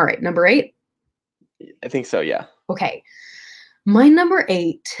 All right, number 8. I think so, yeah. Okay. My number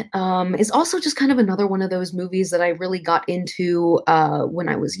 8 is also just kind of another one of those movies that I really got into when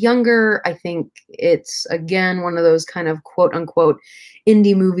I was younger. I think it's, again, one of those kind of quote-unquote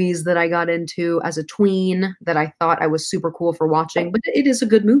indie movies that I got into as a tween that I thought I was super cool for watching, but it is a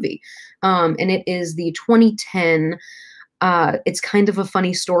good movie. And it is the 2010, it's kind of a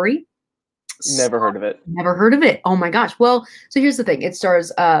funny story. Never heard of it. Never heard of it. Oh my gosh. Well, so here's the thing. It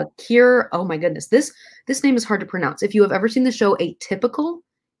stars Keir. Oh my goodness. This name is hard to pronounce. If you have ever seen the show Atypical,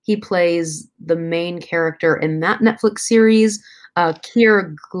 he plays the main character in that Netflix series.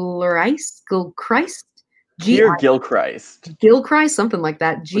 Keir Gilchrist. Keir Gilchrist. Gilchrist, something like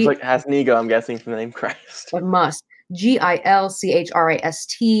that. Which like has an ego, I'm guessing, from the name Christ. It must. Gilchrist.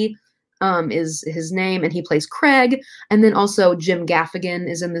 Is his name, and he plays Craig. And then also Jim Gaffigan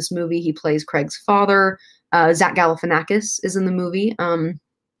is in this movie. He plays Craig's father. Zach Galifianakis is in the movie.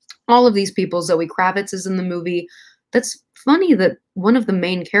 All of these people. Zoe Kravitz is in the movie. That's funny that one of the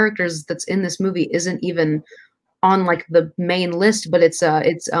main characters that's in this movie isn't even on like the main list, but it's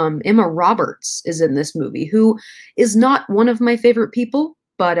Emma Roberts is in this movie, who is not one of my favorite people,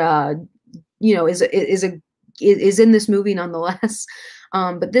 but is in this movie nonetheless.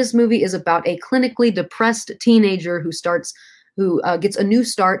 But this movie is about a clinically depressed teenager who gets a new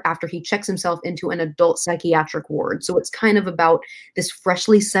start after he checks himself into an adult psychiatric ward. So it's kind of about this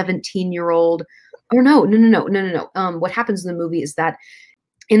freshly 17-year-old. Or no. What happens in the movie is that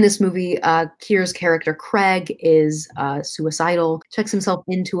in this movie, Keir's character Craig is suicidal, checks himself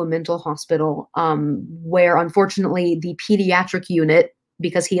into a mental hospital, where unfortunately the pediatric unit,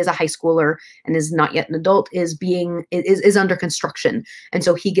 because he is a high schooler and is not yet an adult, is under construction. And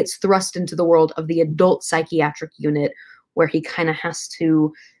so he gets thrust into the world of the adult psychiatric unit, where he kind of has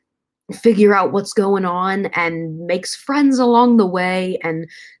to figure out what's going on and makes friends along the way and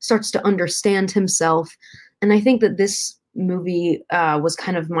starts to understand himself. And I think that this movie was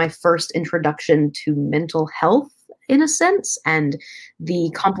kind of my first introduction to mental health in a sense, and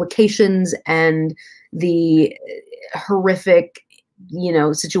the complications and the horrific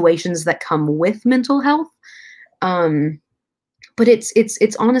situations that come with mental health. But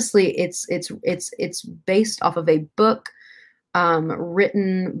it's honestly it's based off of a book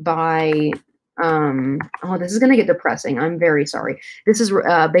written by this is going to get depressing. I'm very sorry. This is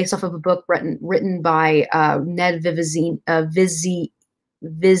based off of a book written by Ned Vizzini,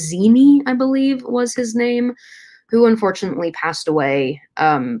 I believe was his name, who unfortunately passed away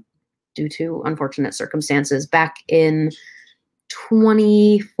due to unfortunate circumstances back in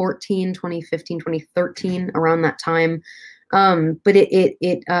 2014, 2015, 2013, around that time. But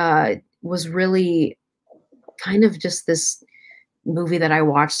it was really kind of just this movie that I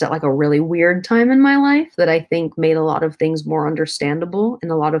watched at like a really weird time in my life that I think made a lot of things more understandable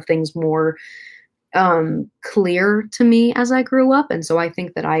and a lot of things more clear to me as I grew up. And so I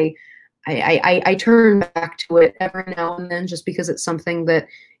think that I turn back to it every now and then, just because it's something that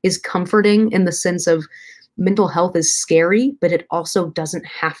is comforting in the sense of mental health is scary, but it also doesn't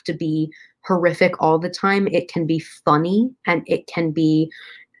have to be horrific all the time. It can be funny, and it can be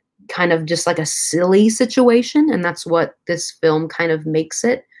kind of just like a silly situation, and that's what this film kind of makes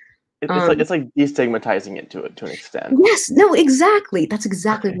it. It's like destigmatizing it to an extent. Yes, no, exactly. That's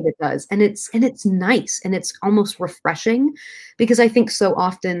exactly what it does, and it's nice, and it's almost refreshing, because I think so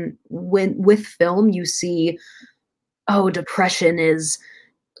often with film you see, oh, depression is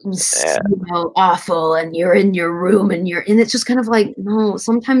awful, and you're in your room and it's just kind of like, no,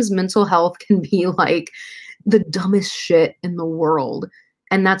 sometimes mental health can be like the dumbest shit in the world,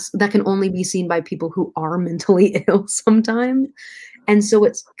 and that can only be seen by people who are mentally ill sometimes. And so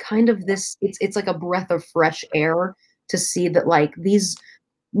it's kind of this, it's like a breath of fresh air to see that like these,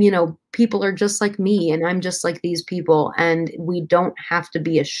 people are just like me and I'm just like these people. And we don't have to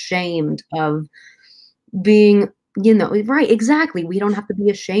be ashamed of being, right, exactly. We don't have to be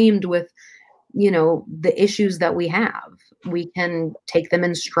ashamed with, the issues that we have. We can take them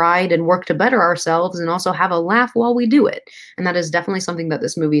in stride and work to better ourselves and also have a laugh while we do it. And that is definitely something that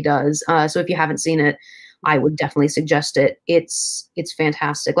this movie does. So if you haven't seen it, I would definitely suggest it. It's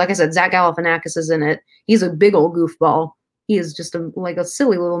fantastic. Like I said, Zach Galifianakis is in it. He's a big old goofball. He is just like a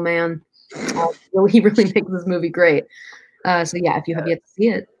silly little man. He really makes this movie great. So yeah, if you have yet to see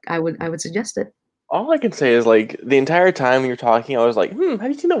it, I would suggest it. All I can say is like the entire time you're talking, I was like, have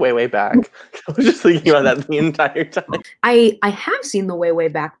you seen The Way Back? I was just thinking about that the entire time. I have seen The Way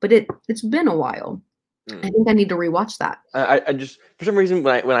Back, but it's been a while. I think I need to rewatch that. I just, for some reason,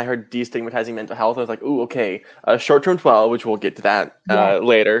 when I heard destigmatizing mental health, I was like, ooh, okay, short-term 12, which we'll get to that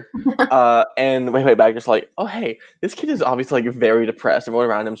later. And Way Back, just like, oh, hey, this kid is obviously like very depressed. Everyone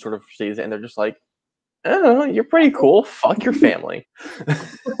around him sort of sees it, and they're just like, oh, you're pretty cool. Fuck your family.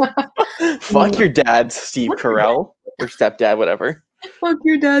 Fuck your dad, Steve Carell, or stepdad, whatever. Fuck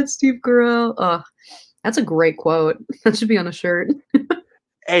your dad, Steve Carell. Oh, that's a great quote. That should be on a shirt.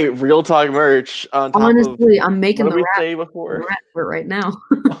 Hey, Real Talk merch on top Honestly, of, I'm making what the did we rat say before? for it right now.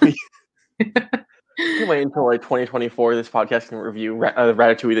 Can wait until like 2024. This podcast can review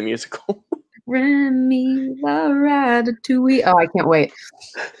Ratatouille the musical. Remy the Ratatouille. Oh, I can't wait.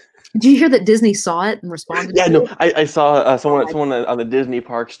 Did you hear that Disney saw it and responded? Yeah, no, I saw someone on the Disney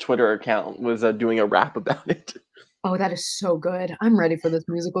Parks Twitter account was doing a rap about it. Oh, that is so good. I'm ready for this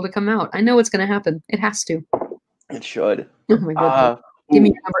musical to come out. I know it's going to happen. It has to. It should. Oh my goodness. Give me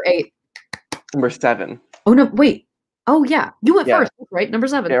your number 8. Number 7. Oh no, wait. Oh yeah, you went first, right? Number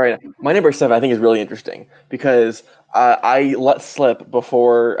 7. Yeah, right. My number 7, I think, is really interesting because I let slip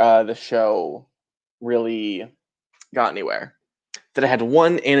before the show really got anywhere that I had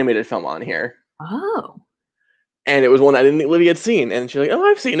one animated film on here. Oh. And it was one I didn't think Livy had seen, and she's like, "Oh,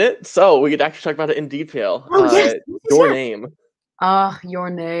 I've seen it." So we could actually talk about it in detail. Oh yes, Your Name.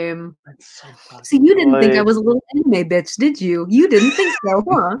 Your Name. So see, you didn't think I was a little anime bitch, did you? You didn't think so,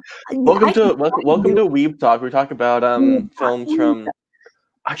 huh? Welcome to Weeb Talk. We talk about films from.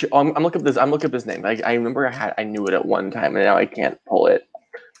 Actually, I'm looking up this name. I remember I knew it at one time, and now I can't pull it.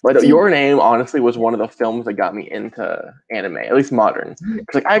 But Your Name, honestly, was one of the films that got me into anime, at least modern.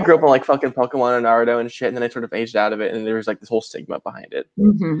 Because like I grew up on like fucking Pokemon and Naruto and shit, and then I sort of aged out of it, and there was like this whole stigma behind it.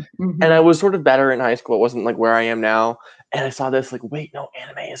 And I was sort of better in high school. It wasn't like where I am now. And I saw this like, wait, no,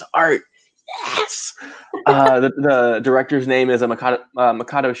 anime is art. Yes. The director's name is Makoto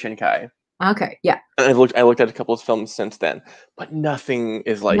Shinkai. Okay, yeah. And I looked at a couple of films since then, but nothing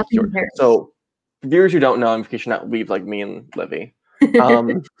is like yours. So, for viewers who don't know, in case you're not weeb like me and Livy,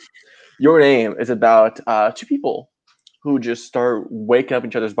 Your Name is about two people who just start waking up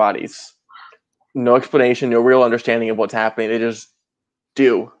in each other's bodies. No explanation, no real understanding of what's happening. They just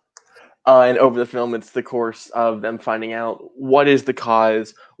do. And over the film, it's the course of them finding out what is the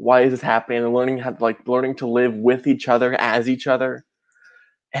cause, why is this happening, and learning to live with each other as each other.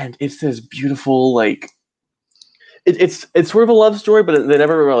 And it's this beautiful, like, it's sort of a love story, but they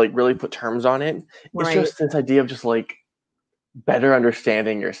never really put terms on it. It's just this idea of just like better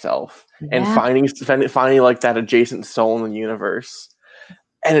understanding yourself and finding like that adjacent soul in the universe.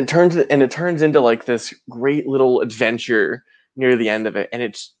 And it turns into like this great little adventure near the end of it, and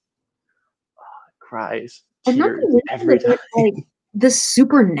it's cries, tears every time. Like the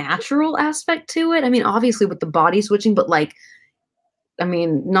supernatural aspect to it. I mean, obviously with the body switching, but like, I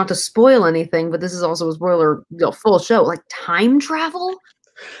mean, not to spoil anything, but this is also a spoiler, full show. Like time travel.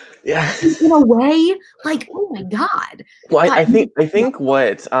 Yeah. In a way, like, oh my god. Well, I think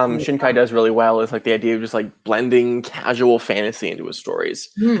what Shinkai does really well is like the idea of just like blending casual fantasy into his stories.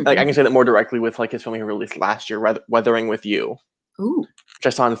 Like I can say that more directly with like his film he released last year, Weathering with You. Ooh. Which I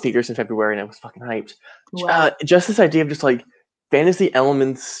saw in the theaters in February, and I was fucking hyped. Wow. Just this idea of just like fantasy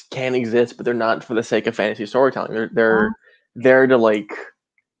elements can exist, but they're not for the sake of fantasy storytelling. They're there to like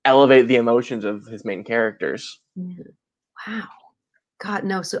elevate the emotions of his main characters. Wow. God,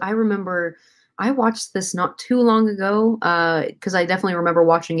 no. So I remember I watched this not too long ago, because I definitely remember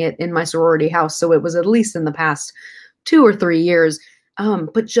watching it in my sorority house. So it was at least in the past 2 or 3 years.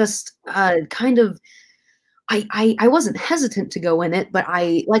 But just kind of, I wasn't hesitant to go in it, but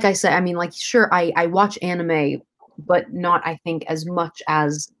like I said, I mean, like, sure, I watch anime, but not, I think, as much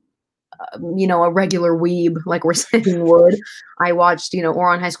as, a regular weeb, like we're saying would. I watched,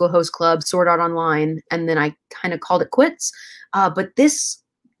 Ouran High School Host Club, Sword Art Online, and then I kind of called it quits. But this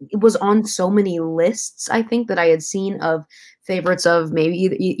it was on so many lists, I think, that I had seen of favorites of maybe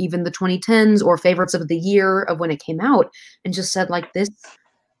even the 2010s or favorites of the year of when it came out, and just said like this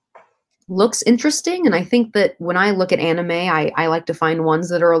looks interesting. And I think that when I look at anime, I like to find ones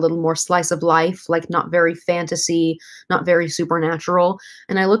that are a little more slice of life, like not very fantasy, not very supernatural.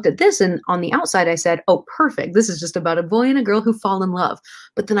 And I looked at this, and on the outside I said, oh, perfect, this is just about a boy and a girl who fall in love.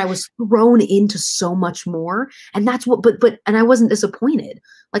 But then I was thrown into so much more, and that's what but and I wasn't disappointed.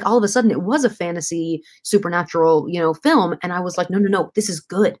 Like all of a sudden it was a fantasy supernatural, film, and I was like, no, no, no, this is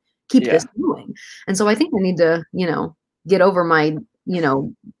good, keep Yeah. this going. And so I think I need to, get over my, you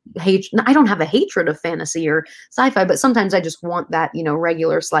know hate. I don't have a hatred of fantasy or sci-fi, but sometimes I just want that,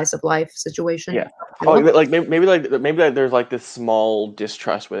 regular slice of life situation. Yeah. I Oh, love like maybe there's like this small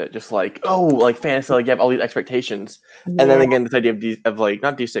distrust with it, just like, oh, like fantasy, like you have all these expectations, and then Yeah. again this idea of like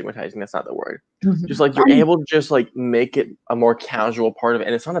not destigmatizing, that's not the word, just Mhm. like you're able to just like make it a more casual part of it,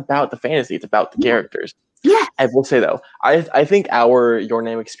 and it's not about the fantasy, it's about the Yeah. characters. Yes. I will say though, I think our Your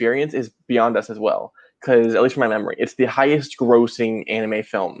Name experience is beyond us as well, because at least from my memory, it's the highest grossing anime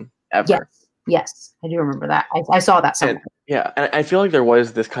film Yes. ever. Yes. I do remember that. I saw that And somewhere. yeah, and I feel like there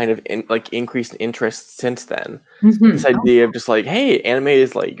was this kind of increased interest since then. This Mhm. Oh, idea of just like, hey, anime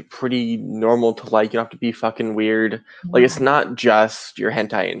is like pretty normal to like. You don't have to be fucking weird. Like yeah. it's not just your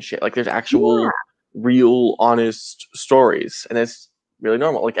hentai and shit. Like there's Yeah. actual, real, honest stories, and it's really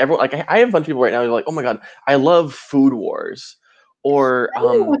normal. Like everyone, like I have a bunch of people right now who are like, oh my god, I love Food Wars, or I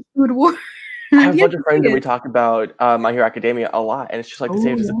didn't watch Food War. I Have have a you bunch ever of friends and seen we it? talk about My Hero Academia a lot, and it's just like Oh,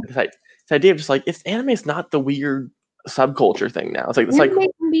 yeah. this idea of just like it's anime is not the weird subculture thing now. It's like Anime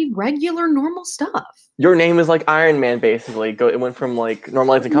can be regular, normal stuff. Your Name is like Iron Man basically. It went from like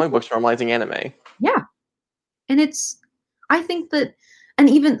normalizing comic books to normalizing anime. Yeah. And I think that, and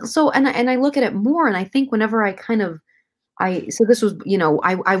even so, and I look at it more, and I think whenever I kind of, so this was,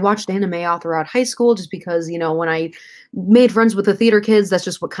 I watched anime all throughout high school just because, when I made friends with the theater kids, that's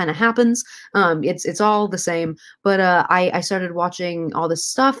just what kind of happens. It's all the same. But I started watching all this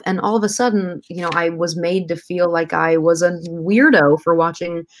stuff, and all of a sudden, I was made to feel like I was a weirdo for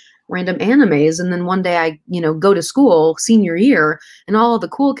watching random animes. And then one day I, go to school senior year, and all of the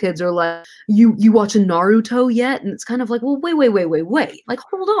cool kids are like, you watching Naruto yet? And it's kind of like, well, wait. Like,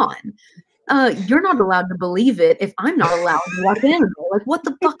 hold on. You're not allowed to believe it if I'm not allowed to watch anime. Like, what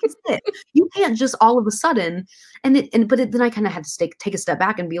the fuck is this? You can't just all of a sudden, then I kind of had to take a step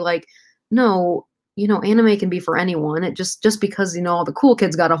back and be like, no, anime can be for anyone. It just because all the cool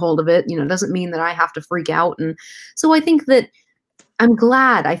kids got a hold of it, doesn't mean that I have to freak out. And so I think that I'm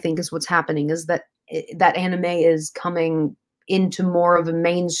glad. I think is what's happening is that that anime is coming into more of a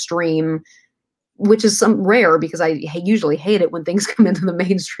mainstream, which is some rare because I usually hate it when things come into the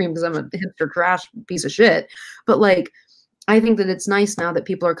mainstream because I'm a hipster trash piece of shit. But like, I think that it's nice now that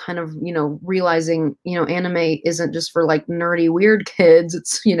people are kind of, realizing, anime isn't just for like nerdy, weird kids.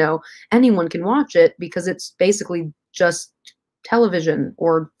 It's, anyone can watch it because it's basically just television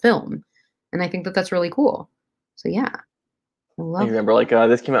or film. And I think that that's really cool. So yeah, I I love. remember like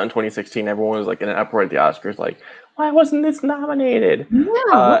this came out in 2016. Everyone was like in an uproar at the Oscars, like, why wasn't this nominated? Yeah,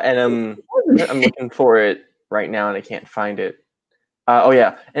 what And wasn't I'm it? looking for it right now and I can't find it. Oh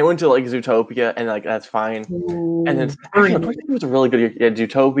yeah, and it went to like Zootopia, and like that's fine. And Ooh, it's actually, very the nice. first thing was a really good year. Yeah,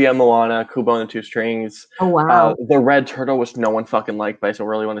 Zootopia, Moana, Kubo and the Two Strings, Oh wow. The Red Turtle, which no one fucking liked, but I still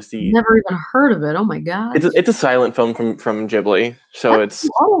really want to see. Never even heard of it. Oh my It's gosh. it's a silent film from Ghibli, so That's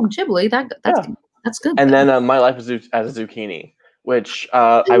it's oh, Ghibli. yeah. That's good And then. then My Life as a Zucchini, which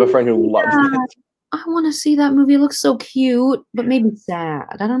I have a friend who loves Yeah, it. I wanna see that movie. It looks so cute, but maybe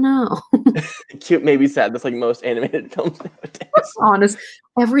sad. I don't know. Cute, maybe sad. That's like most animated films nowadays. Honest.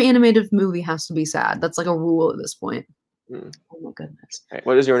 Every animated movie has to be sad. That's like a rule at this point. Mm. Oh my goodness. All right,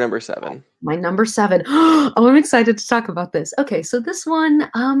 what is your number 7? My number 7. Oh, I'm excited to talk about this. Okay, so this one,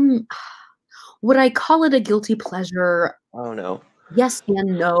 would I call it a guilty pleasure? Oh no. Yes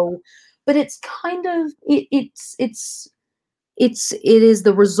and no, but it's kind of it is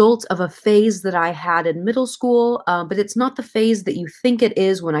the result of a phase that I had in middle school, but it's not the phase that you think it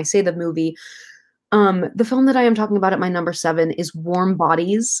is when I say the movie. The film that I am talking about at my number 7 is Warm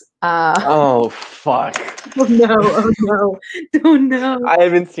Bodies. Oh fuck. Oh no, oh no, oh no. I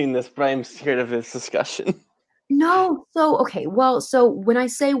haven't seen this, but I'm scared of this discussion. No, so okay, well, so when I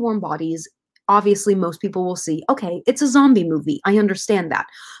say Warm Bodies, obviously most people will see, okay, it's a zombie movie. I understand that.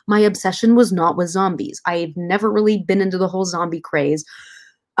 My obsession was not with zombies. I've never really been into the whole zombie craze.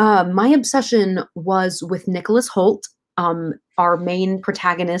 My obsession was with Nicholas Hoult, our main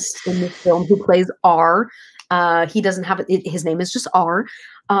protagonist in this film, who plays R. He doesn't have it, his name is just R.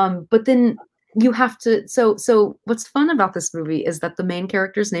 But then you have to so what's fun about this movie is that the main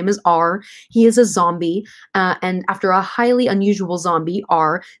character's name is R. He is a zombie, and after a highly unusual zombie,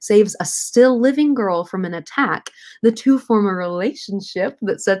 R saves a still living girl from an attack. The two form a relationship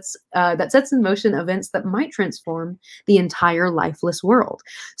that sets in motion events that might transform the entire lifeless world.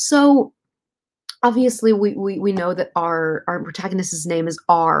 So obviously we know that our protagonist's name is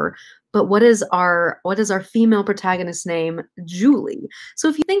R, but what is our female protagonist's name? Julie. So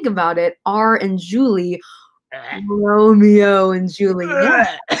if you think about it, R and Julie, Romeo and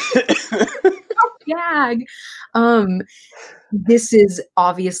Juliet. Gag. Um, this is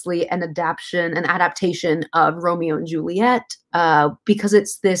obviously an adaptation of Romeo and Juliet, because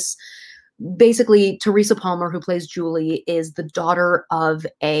it's this basically Teresa Palmer, who plays Julie, is the daughter of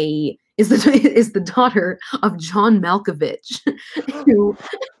a is the daughter of John Malkovich, who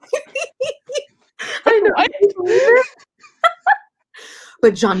I know. What? Can you believe it?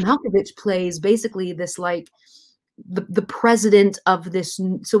 But John Malkovich plays basically this like the president of this.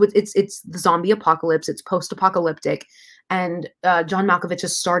 So it's the zombie apocalypse. It's post-apocalyptic, and John Malkovich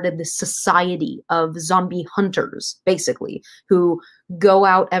has started this society of zombie hunters, basically, who go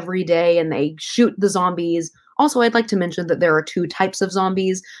out every day and they shoot the zombies. Also, I'd like to mention that there are two types of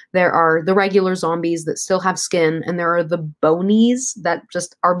zombies. There are the regular zombies that still have skin, and there are the bonies that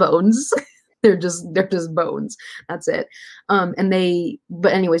just are bones. they're just bones. That's it.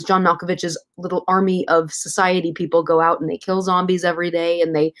 But anyways, John Malkovich's little army of society people go out and they kill zombies every day,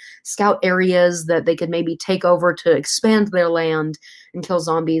 and they scout areas that they could maybe take over to expand their land and kill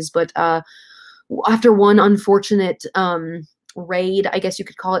zombies. But after one unfortunate raid, I guess you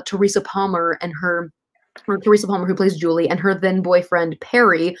could call it, Teresa Palmer, who plays Julie, and her then boyfriend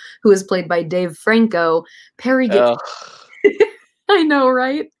Perry, who is played by Dave Franco. Perry gets I know,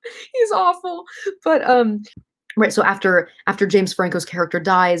 right? He's awful. But right, so after James Franco's character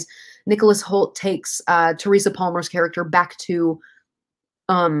dies, Nicholas Hoult takes Teresa Palmer's character back to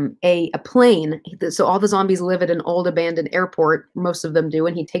a plane. So all the zombies live at an old abandoned airport, most of them do,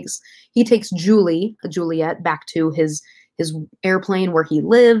 and he takes Juliet back to his airplane where he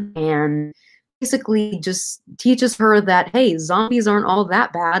lived, and basically just teaches her that, hey, zombies aren't all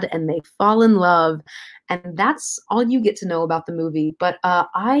that bad, and they fall in love. And that's all you get to know about the movie. But so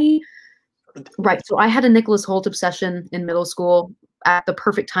I had a Nicholas Hoult obsession in middle school at the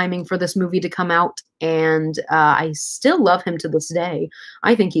perfect timing for this movie to come out, and I still love him to this day.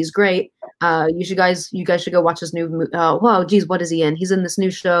 I think he's great. You guys should go watch his new movie. Whoa, geez, what is he in? He's in this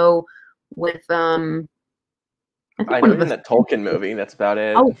new show with I know he's in that Tolkien movie. That's about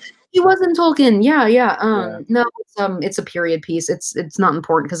it. Oh, he was in Tolkien. Yeah. Yeah. No, it's a period piece. It's not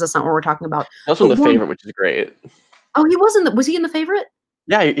important because that's not what we're talking about. Also in The Favorite, which is great. Oh, he wasn't. Was he in The Favorite?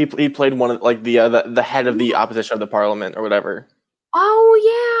 Yeah, he played one of like the head of the opposition of the parliament or whatever.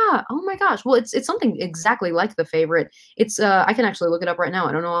 Oh yeah. Oh my gosh. Well, it's something exactly like The Favorite. It's I can actually look it up right now.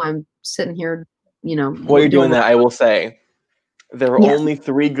 I don't know why I'm sitting here, While you're doing that, I will say there were Yeah. only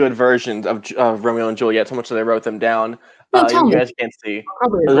 3 good versions of Romeo and Juliet, so much that I wrote them down. No, tell You me. guys can't see.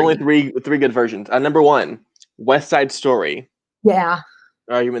 Probably There's only agree. three good versions. Number 1, West Side Story. Yeah.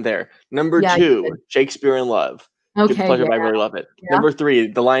 Argument there. Number Yeah. 2, Shakespeare in Love. Good Okay. pleasure, Yeah. but I really love it. Yeah. Number 3,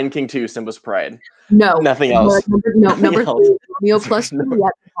 The Lion King 2, Simba's Pride. No. Nothing else. Number else. 3, Romeo plus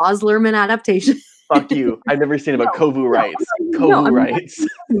Juliet, Baz Luhrmann adaptation. Fuck you. I've never seen it, but Kovu rights. No, Kovu rights.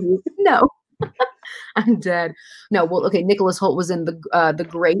 No. I'm dead. No, well, okay. Nicholas Hoult was in the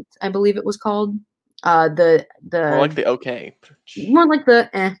Great, I believe it was called. The More like the okay. more like the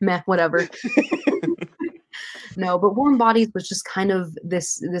meh, whatever. No, but Warm Bodies was just kind of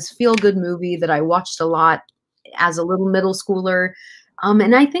this feel good movie that I watched a lot as a little middle schooler,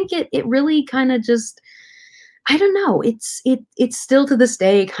 and I think it really kind of just, I don't know. It's still to this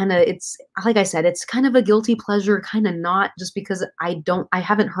day kind of, it's like I said, it's kind of a guilty pleasure, kind of not, just because I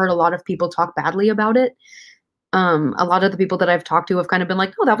haven't heard a lot of people talk badly about it. A lot of the people that I've talked to have kind of been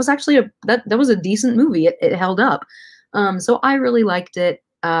like, oh, that was actually that was a decent movie. It held up. So I really liked it.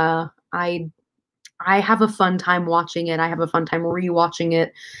 I have a fun time watching it. I have a fun time rewatching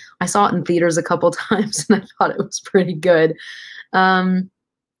it. I saw it in theaters a couple times and I thought it was pretty good.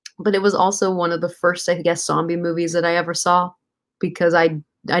 But it was also one of the first, I guess, zombie movies that I ever saw, because I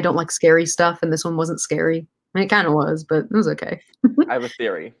don't like scary stuff, and this one wasn't scary. I mean, it kind of was, but it was okay. I have a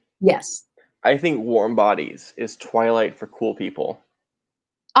theory. Yes. I think Warm Bodies is Twilight for cool people.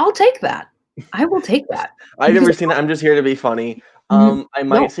 I'll take that. I will take that. I've never seen it. I'm just here to be funny. I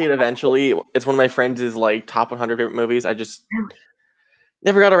might see it eventually. It's one of my friends' like top 100 favorite movies. I just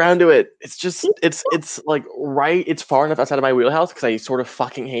never got around to it. It's just it's like right. It's far enough outside of my wheelhouse because I sort of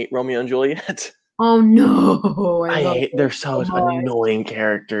fucking hate Romeo and Juliet. Oh no, I I love hate. it They're so such much. annoying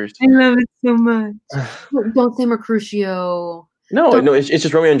characters. I love it so much. Don't say Mercutio. No, Don't. no, it's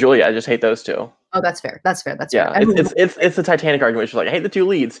just Romeo and Juliet. I just hate those two. Oh, that's fair. That's fair. That's fair. Yeah, it's Everyone. it's it's it's the Titanic argument. It's just like I hate the two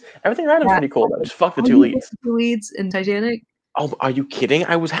leads. Everything around him's That. pretty cool though. Just fuck the Oh, two you hate leads. the two leads in Titanic? Oh, are you kidding?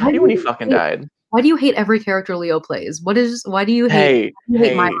 I was Why do happy when he you fucking hate? died. Why do you hate every character Leo plays? What is? Why do you hate? Hey, Why do you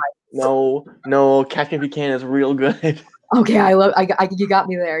hate my hey, no, no, Captain Buchanan is real good. Okay, I love. You got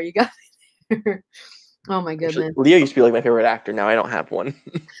me there. You got me there. Oh my Actually, goodness. Leo used to be like my favorite actor. Now I don't have one.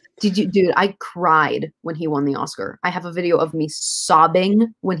 Dude? I cried when he won the Oscar. I have a video of me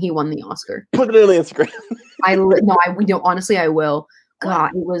sobbing when he won the Oscar. Put it on Instagram. No, we don't. Honestly, I will. God,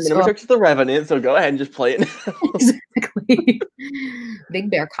 it The was number six is The Revenant, so go ahead and just play it now. exactly Big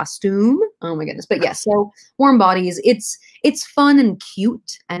Bear costume. Oh my goodness. But yes, so Warm Bodies. It's fun and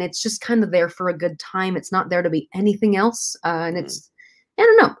cute, and it's just kind of there for a good time. It's not there to be anything else. And it's I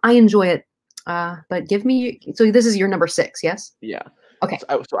don't know. I enjoy it. But give me. So this is your number 6, yes? Yeah. Okay.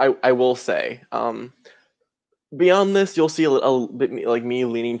 So I will say, beyond this, you'll see a bit like me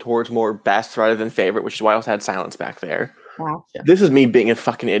leaning towards more best rather than favorite, which is why I also had silence back there. Gotcha. This is me being a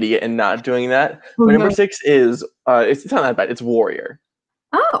fucking idiot and not doing that. Oh, My no. number 6 is it's not that bad. It's Warrior.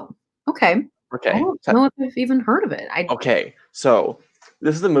 Oh, okay. I Okay. don't know if I've even heard of it. Okay. So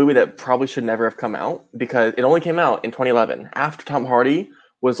this is a movie that probably should never have come out because it only came out in 2011 after Tom Hardy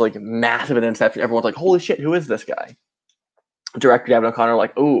was like massive in Inception. Everyone's like, "Holy shit, who is this guy?" Director Gavin O'Connor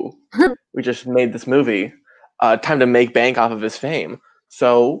like, "Ooh, we just made this movie. Time to make bank off of his fame."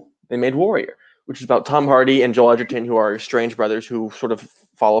 So they made Warrior, which is about Tom Hardy and Joel Edgerton, who are estranged brothers who sort of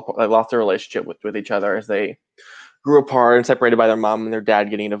lost their relationship with each other as they grew apart and separated by their mom and their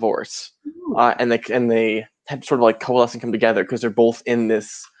dad getting a divorce. And they had sort of like coalesce and come together because they're both in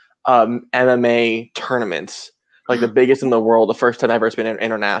this MMA tournament, like the biggest in the world, the first time ever it's been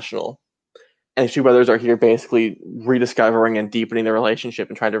international. And the two brothers are here basically rediscovering and deepening their relationship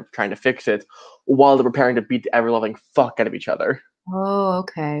and trying to fix it while they're preparing to beat the ever loving fuck out of each other. Oh,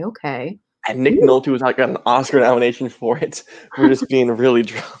 okay, okay. And Nick Nolte was like got an Oscar nomination for it for just being really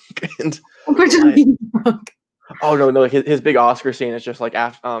drunk. And We're just being drunk. oh no, his big Oscar scene is just like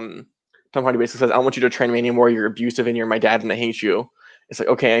after Tom Hardy basically says, "I don't want you to train me anymore. You're abusive and you're my dad and I hate you." It's like,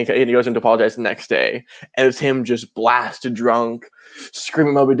 okay, and he goes in to apologize the next day, and it's him just blasted drunk,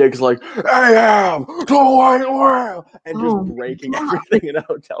 screaming Moby Dick's like, "I am the white whale," and just breaking everything in a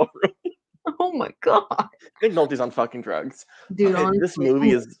hotel room. Oh my god, Nick Nolte's on fucking drugs. dude! Okay, Honestly, I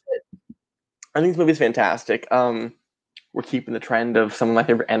think this movie is fantastic. We're keeping the trend of some of my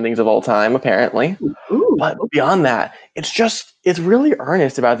favorite endings of all time, apparently. Ooh. But beyond that, it's really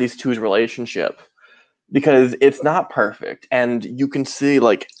earnest about these two's relationship because it's not perfect, and you can see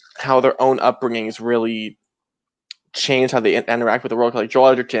like how their own upbringings really change how they interact with the world. Like Joel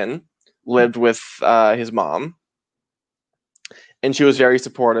Edgerton lived with his mom, and she was very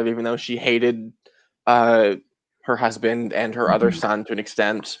supportive, even though she hated her husband and her other son to an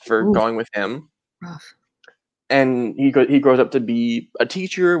extent for going with him. Rough. And he grows up to be a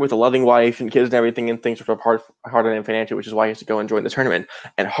teacher with a loving wife and kids and everything, and things are hard on him financially, which is why he has to go and join the tournament.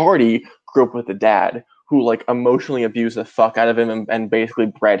 And Hardy grew up with a dad who like emotionally abused the fuck out of him and basically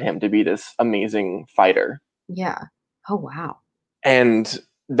bred him to be this amazing fighter. Yeah. Oh wow. And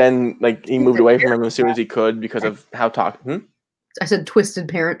then like he moved away from him as soon as he could because of how toxic. I said twisted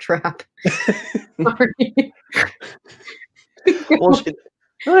parent trap. Sorry. Well,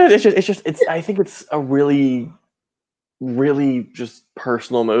 it's. I think it's a really just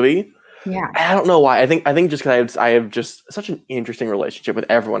personal movie. Yeah. I don't know why. I think just because I have just such an interesting relationship with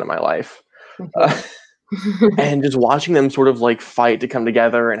everyone in my life, and just watching them sort of like fight to come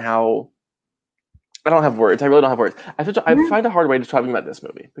together and how I don't have words. I really don't have words. I find a hard way describing about this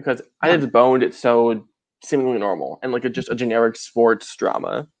movie because I just boned it so seemingly normal and like just a generic sports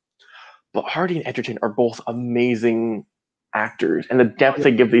drama. But Hardy and Edgerton are both amazing actors, and the depth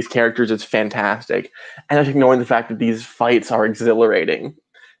they give these characters is fantastic. And just ignoring the fact that these fights are exhilarating,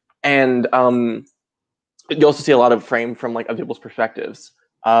 and you also see a lot of frame from like other people's perspectives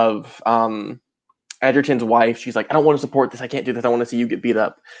of Edgerton's wife. She's like, "I don't want to support this. I can't do this. I want to see you get beat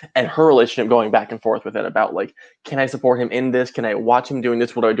up," and her relationship going back and forth with it about like, can I support him in this? Can I watch him doing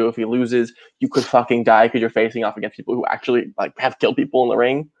this? What do I do if he loses? You could fucking die because you're facing off against people who actually like have killed people in the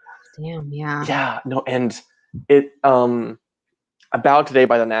ring. Damn. Yeah. Yeah. No. And it About Today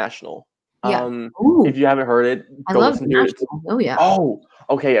by The National. Yeah. If you haven't heard it, I go love listen to it. Oh yeah. Oh,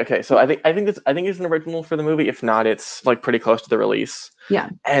 okay. So I think it's an original for the movie. If not, it's like pretty close to the release. Yeah.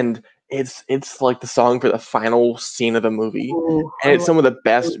 And it's like the song for the final scene of the movie, Ooh, and it's some of the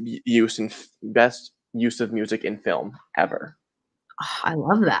best use of music in film ever. I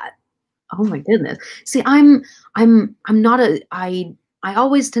love that. Oh my goodness. See, I'm not a I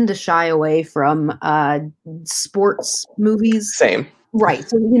always tend to shy away from sports movies. Same. Right.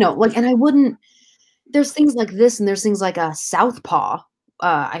 So, like, and I wouldn't there's things like this and there's things like a Southpaw,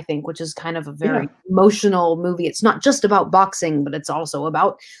 I think, which is kind of a Yeah. very emotional movie. It's not just about boxing, but it's also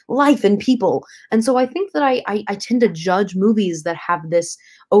about life and people. And so I think that I tend to judge movies that have this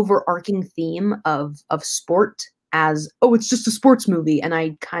overarching theme of sport as, oh, it's just a sports movie. And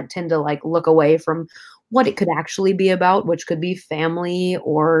I kind of tend to like look away from what it could actually be about, which could be family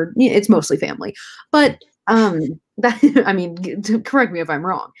or yeah, it's mostly family. But that I mean, correct me if I'm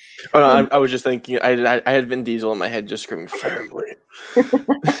wrong. Oh, no, I was just thinking. I had Vin Diesel in my head, just screaming family.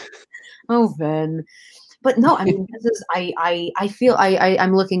 Oh, Vin. But no, I mean, this is I feel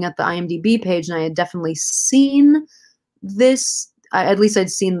I'm looking at the IMDb page and I had definitely seen this. At least I'd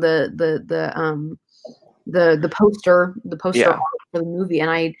seen the poster Yeah. art for the movie, and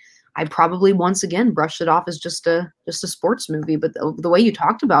I probably once again brushed it off as just a sports movie. But the way you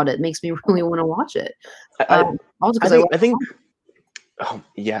talked about it makes me really want to watch it. I, Also I because I think love I think. Oh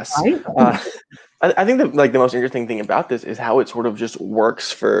yes. right. I think that like the most interesting thing about this is how it sort of just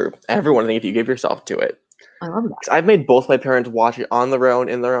works for everyone. I think if you give yourself to it. I love 'Cause I've made both my parents watch it on their own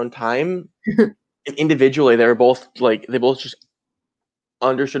in their own time. that. And individually, they were both like they both just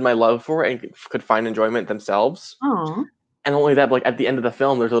understood my love for it and could find enjoyment themselves. Oh, And not only that, but, like at the end of the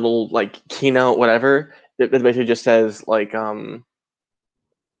film, there's a little like keynote, whatever, that basically just says like oh,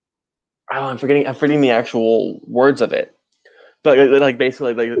 I'm forgetting the actual words of it, but like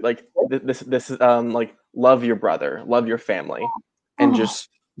basically like this is like love your brother, love your family, and oh, just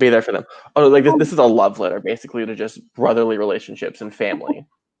be there for them. Oh, like this oh, this is a love letter basically to just brotherly relationships and family.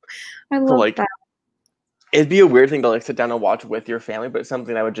 I So love like that. it'd be a weird thing to like sit down and watch with your family, but it's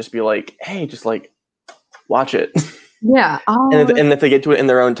something I would just be like, hey, just like watch it. Yeah. And Oh, if they get to it in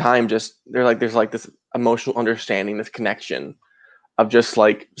their own time, just there's like this emotional understanding, this connection of just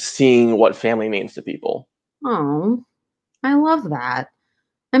like seeing what family means to people. oh, I love that.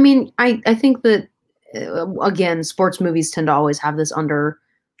 I mean, I think that again, sports movies tend to always have this under.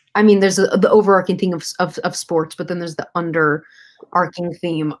 I mean, there's the overarching theme of sports, but then there's the underarching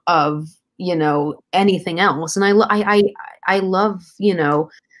theme of anything else. And I love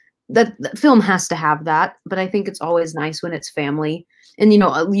that film has to have that, but I think it's always nice when it's family. And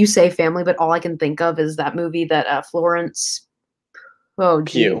you say family, but all I can think of is that movie that Florence. Oh,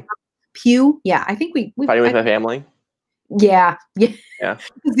 gee, Pew. Pew. Yeah, I think we Fighting with my family. yeah, yeah. Yeah.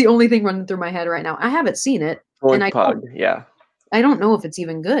 It's the only thing running through my head right now. I haven't seen it, and Florence I Pug. Yeah. don't know if it's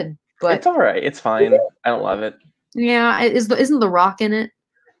even good. It's But all right. It's fine. I don't love it. yeah, isn't The Rock in it?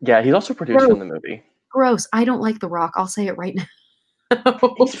 Yeah, he's also producer Gross. in the movie. Gross. I don't like The Rock. I'll say it right now.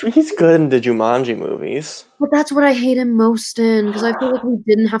 He's good in the Jumanji movies. But that's what I hate him most in because I feel like we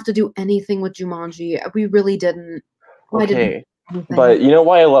didn't have to do anything with Jumanji. We really didn't. I didn't Okay, do anything. but you know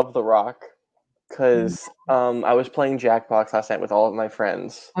why I love The Rock? Because I was playing Jackbox last night with all of my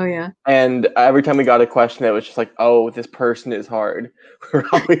friends, Oh yeah. and every time we got a question, it was just like, "Oh, this person is hard." We're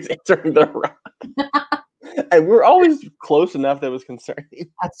always answering The Rock, and we're always close enough that it was concerning.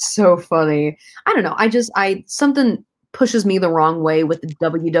 That's so funny. I don't know. I something pushes me the wrong way with the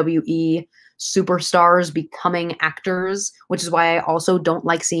WWE superstars becoming actors, which is why I also don't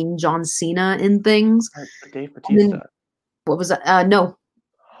like seeing John Cena in things. Dave And then Bautista. what was that? No,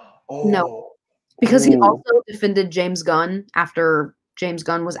 no, Oh, because he oh, also defended James Gunn after James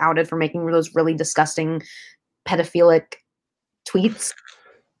Gunn was outed for making those really disgusting pedophilic tweets.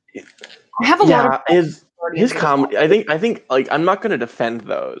 I have a lot of yeah. His audience with comedy. I think like I'm not going to defend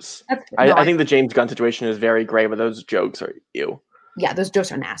those. that. I, No, I think the James Gunn situation is very great, but those jokes are ew. yeah, those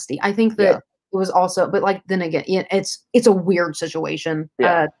jokes are nasty. I think that Yeah. it was also, but like then again, yeah, it's a weird situation.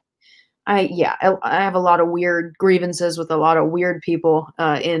 Yeah. I have a lot of weird grievances with a lot of weird people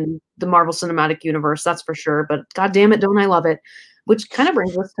in the Marvel Cinematic Universe, that's for sure. But god damn it, don't I love it? Which kind of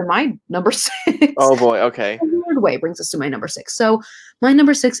brings us to my number 6. Oh boy. Okay. In a weird way brings us to my number 6. So my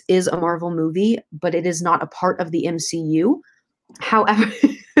number 6 is a Marvel movie, but it is not a part of the MCU. However,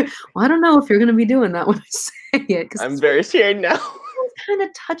 well, I don't know if you're going to be doing that when I say it because I'm very scared now. it's kind of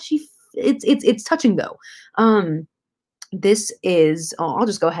touchy. It's touching though. This is. Oh, I'll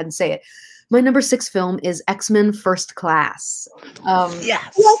just go ahead and say it. My number 6 film is X-Men First Class.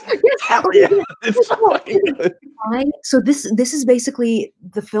 Yes. Yes, Hell okay, yeah. It's so fucking good. so this is basically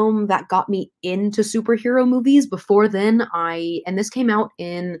the film that got me into superhero movies. Before then, and this came out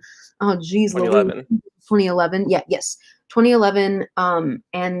in 2011. 2011. Yeah, yes, 2011.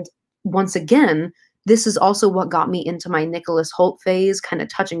 And once again, this is also what got me into my Nicholas Hoult phase, kind of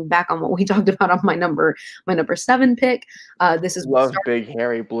touching back on what we talked about on my number 7 pick. This is what Love started. big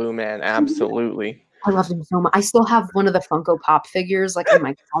hairy blue man. Absolutely. I loved him so much. I still have one of the Funko Pop figures like in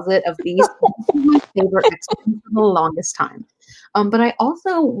my closet of these. This is my favorite X-Men for the longest time. But I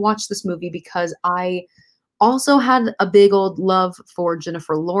also watched this movie because I also had a big old love for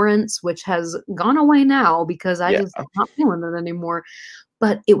Jennifer Lawrence, which has gone away now because I Yeah. just not feeling it anymore.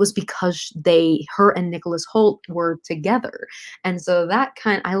 But it was because her and Nicholas Hoult were together, and so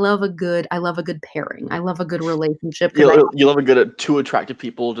I love I love a good pairing. I love a good relationship because You love a good at two attractive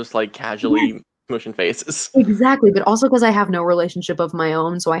people just like casually smushing faces. exactly, but also because I have no relationship of my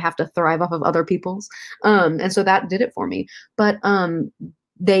own, so I have to thrive off of other people's. And so that did it for me. But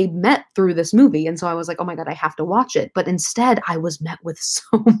they met through this movie, and so I was like, "Oh my god, I have to watch it." But instead, I was met with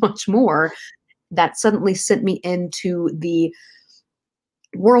so much more that suddenly sent me into the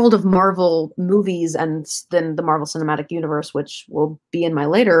world of Marvel movies and then the Marvel Cinematic Universe, which will be in my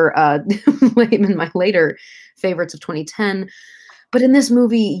later in my later favorites of 2010. But in this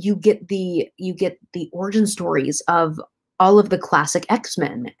movie, you get the origin stories of all of the classic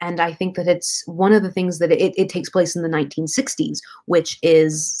X-Men. And I think that it's one of the things that it takes place in the 1960s, which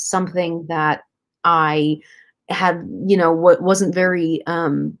is something that I had, what wasn't very,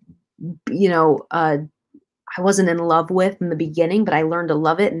 you know, uh, I wasn't in love with in the beginning, but I learned to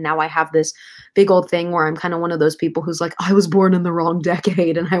love it. And now I have this big old thing where I'm kind of one of those people who's like, I was born in the wrong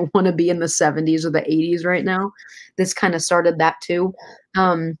decade and I want to be in the 70s or the 80s right now. This kind of started that too.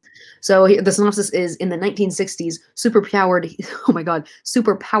 Um, the synopsis is in the 1960s, superpowered, oh my God,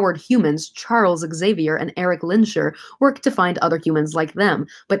 superpowered humans, Charles Xavier and Eric Linscher, work to find other humans like them.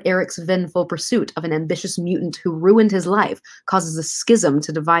 But Eric's vengeful pursuit of an ambitious mutant who ruined his life causes a schism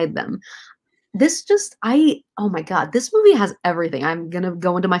to divide them. Oh my God, this movie has everything. I'm gonna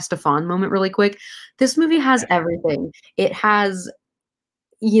go into my Stefan moment really quick. This movie has everything. It has,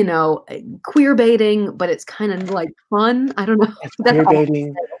 queer baiting, but it's kind of like fun. I don't know. It's That's queer all I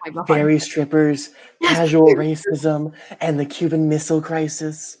baiting, say. Oh my God. fairy strippers, Yes. casual racism, and the Cuban Missile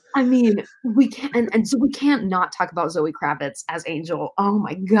Crisis. I mean, we can't, and so we can't not talk about Zoe Kravitz as Angel. Oh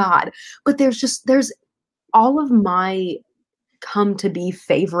my God. But there's all of my come to be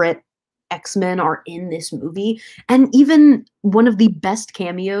favorite X-Men are in this movie, and even one of the best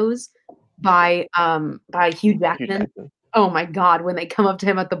cameos by Hugh Hugh Jackman. Jackman. Oh my God, when they come up to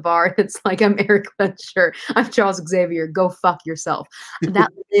him at the bar, it's like, I'm Eric Fletcher, I'm Charles Xavier, go fuck yourself. That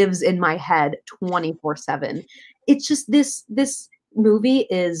lives in my head 24/7. It's just this movie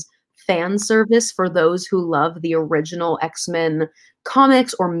is fan service for those who love the original X-Men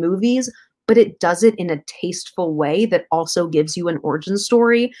comics or movies, but it does it in a tasteful way that also gives you an origin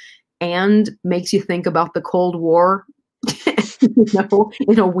story and makes you think about the Cold War,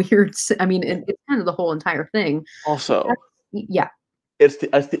 in a weird, I mean, it's kind of the whole entire thing. Also, Yeah. it's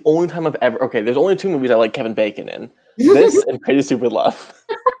the only time I've ever. Okay, there's only two movies I like Kevin Bacon in. This and Crazy Stupid Love.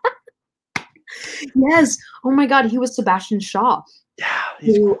 Yes. Oh my God, he was Sebastian Shaw. Yeah,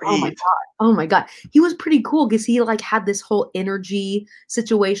 he's Oh my great. God. Oh my God. He was pretty cool because he like had this whole energy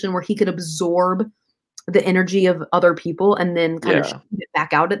situation where he could absorb the energy of other people and then kind of Yeah. shoot it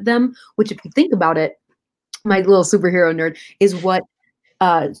back out at them, which if you think about it, my little superhero nerd is what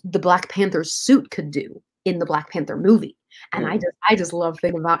the Black Panther's suit could do in the Black Panther movie. And I just love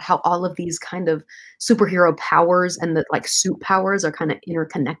thinking about how all of these kind of superhero powers and the like suit powers are kind of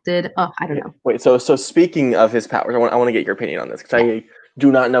interconnected. Oh, I don't know. Wait, so speaking of his powers, I want to get your opinion on this because Yeah. I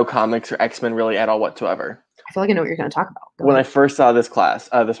do not know comics or X-Men really at all whatsoever. I feel like I know what you're going to talk about. Go When I ahead. first saw this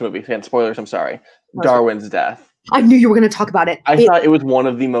movie, and spoilers, I'm sorry, Darwin's death. I knew you were going to talk about it. I thought it was one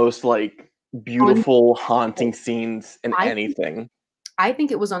of the most like Un- beautiful, haunting scenes in I anything. I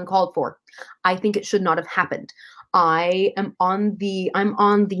think it was uncalled for. I think it should not have happened. I'm on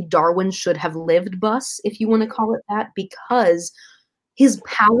the Darwin should have lived bus, if you want to call it that, because his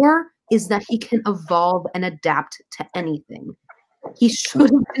power is that he can evolve and adapt to anything. He should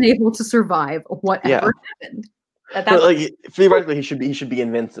have been able to survive whatever happened. But like theoretically, he should be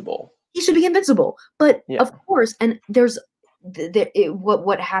invincible. He should be invincible. But Yeah. of course, and there's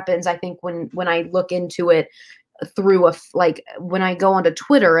what happens. I think when I look into it through like when I go onto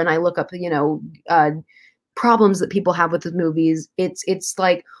Twitter and I look up, problems that people have with the movies, it's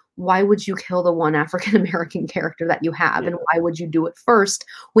like, why would you kill the one African American character that you have, and why would you do it first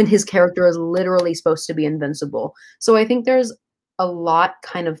when his character is literally supposed to be invincible? So I think there's a lot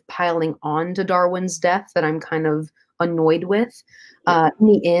kind of piling on to Darwin's death that I'm kind of annoyed with. Yeah. In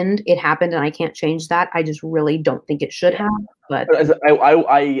the end, it happened, and I can't change that. I just really don't think it should Yeah. have. But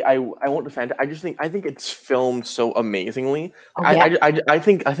I won't defend it. I think it's filmed so amazingly. oh yeah, I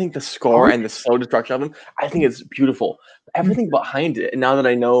think the score oh, and the slow destruction of them. I think it's beautiful. mm, Everything behind it, and now that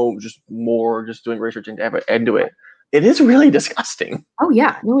I know just more, just doing research into it, it is really disgusting. oh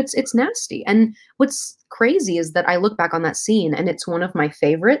yeah. No, it's nasty. And what's crazy is that I look back on that scene, and it's one of my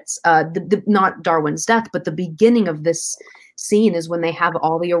favorites. The not Darwin's death, but the beginning of this scene is when they have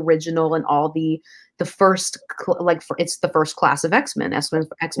all the original and all the first it's the first class of X-Men, X-Men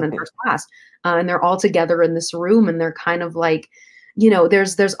Mhm. first class, and they're all together in this room, and they're kind of like,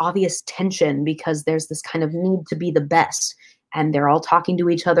 there's obvious tension because there's this kind of need to be the best, and they're all talking to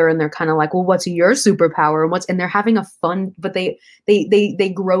each other, and they're kind of like, well, what's your superpower, and they're having a fun, but they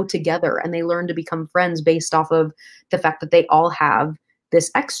grow together, and they learn to become friends based off of the fact that they all have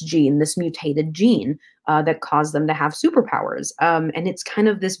this X gene, this mutated gene, that caused them to have superpowers. And it's kind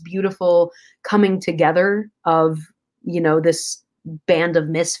of this beautiful coming together of, this band of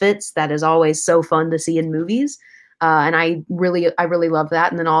misfits that is always so fun to see in movies. And I really love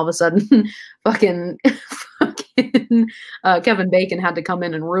that. And then all of a sudden, fucking, fucking Kevin Bacon had to come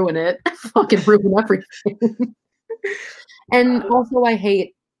in and ruin it, fucking ruin everything. And also, I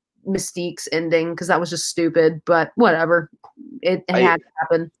hate Mystique's ending because that was just stupid. But whatever, it I had to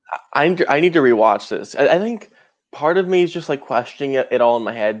happen. I need to rewatch this. I think part of me is just like questioning it all in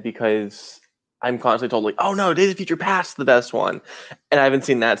my head because I'm constantly told like, oh no, Days of Future Past the best one, and I haven't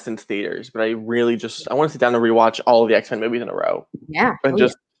seen that since theaters. But I really just I want to sit down and rewatch all of the X-Men movies in a row Yeah. and Oh yeah.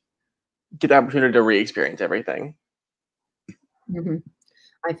 just get the opportunity to re-experience everything. Hmm.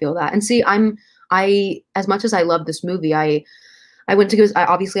 I feel that. And see, I as much as I love this movie, I went to go.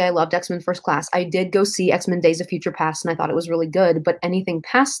 Obviously, I loved X-Men First Class. I did go see X-Men Days of Future Past, and I thought it was really good. But anything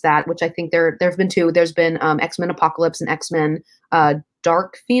past that, which I think there've been two. There's been X-Men Apocalypse and X-Men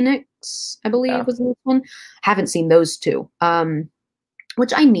Dark Phoenix, I believe Yeah. was this one. Haven't seen those two.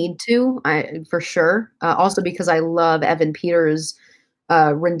 Which I need to, for sure. Also because I love Evan Peters'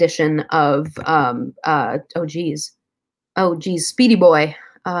 rendition of oh geez, Speedy Boy.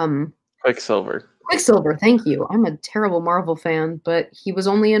 Quicksilver. Quicksilver, thank you. I'm a terrible Marvel fan, but he was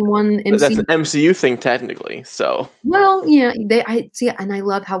only in one That's MC. an MCU thing technically. So Well, yeah, I see, and I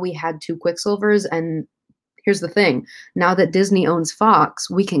love how we had two Quicksilvers. And here's the thing: now that Disney owns Fox,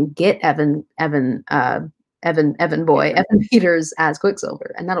 we can get Evan Boy, Evan Peters as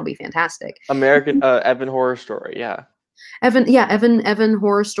Quicksilver, and that'll be fantastic. American Evan Horror Story. Yeah. Evan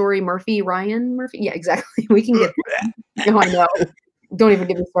Horror Story Ryan Murphy. Yeah, exactly. We can get. Oh, I know. Don't even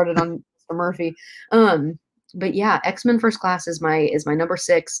get me started on Mr. Murphy. But yeah, X-Men First Class is my number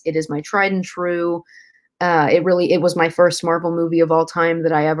 6. It is my tried and true. It was my first Marvel movie of all time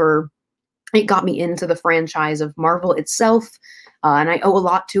that it got me into the franchise of Marvel itself, and I owe a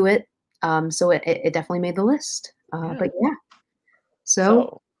lot to it. So it definitely made the list. Yeah. But yeah,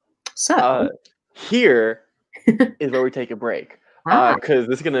 so So so here is where we take a break. ah Because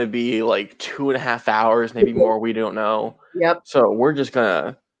this is gonna be like 2.5 hours, maybe more. We don't know. yep. So we're just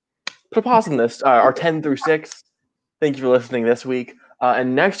gonna put a pause on this. Our 10 through 6. Thank you for listening this week.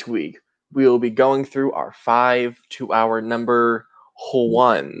 And next week we will be going through our 5 2-hour number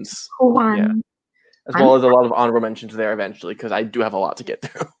ones. Yeah, One. as I'm well as a lot of honorable mentions there eventually, because I do have a lot to get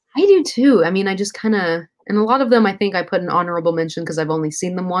through. I do too. I mean, I just kind of, and a lot of them I think I put an honorable mention because I've only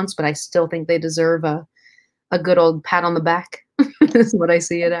seen them once, but I still think they deserve a good old pat on the back. Is what I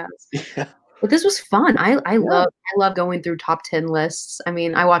see it as. Yeah. But this was fun. I Yeah. love going through top 10 lists. I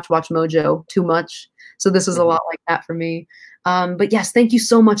mean, I watch Mojo too much, so this is a Mhm. lot like that for me. But yes, thank you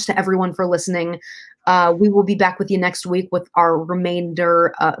so much to everyone for listening. We will be back with you next week with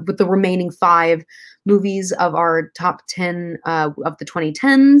with the remaining 5 movies of our top 10 of the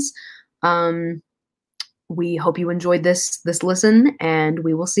 2010s. We hope you enjoyed this listen, and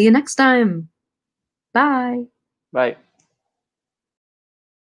we will see you next time. Bye. Bye.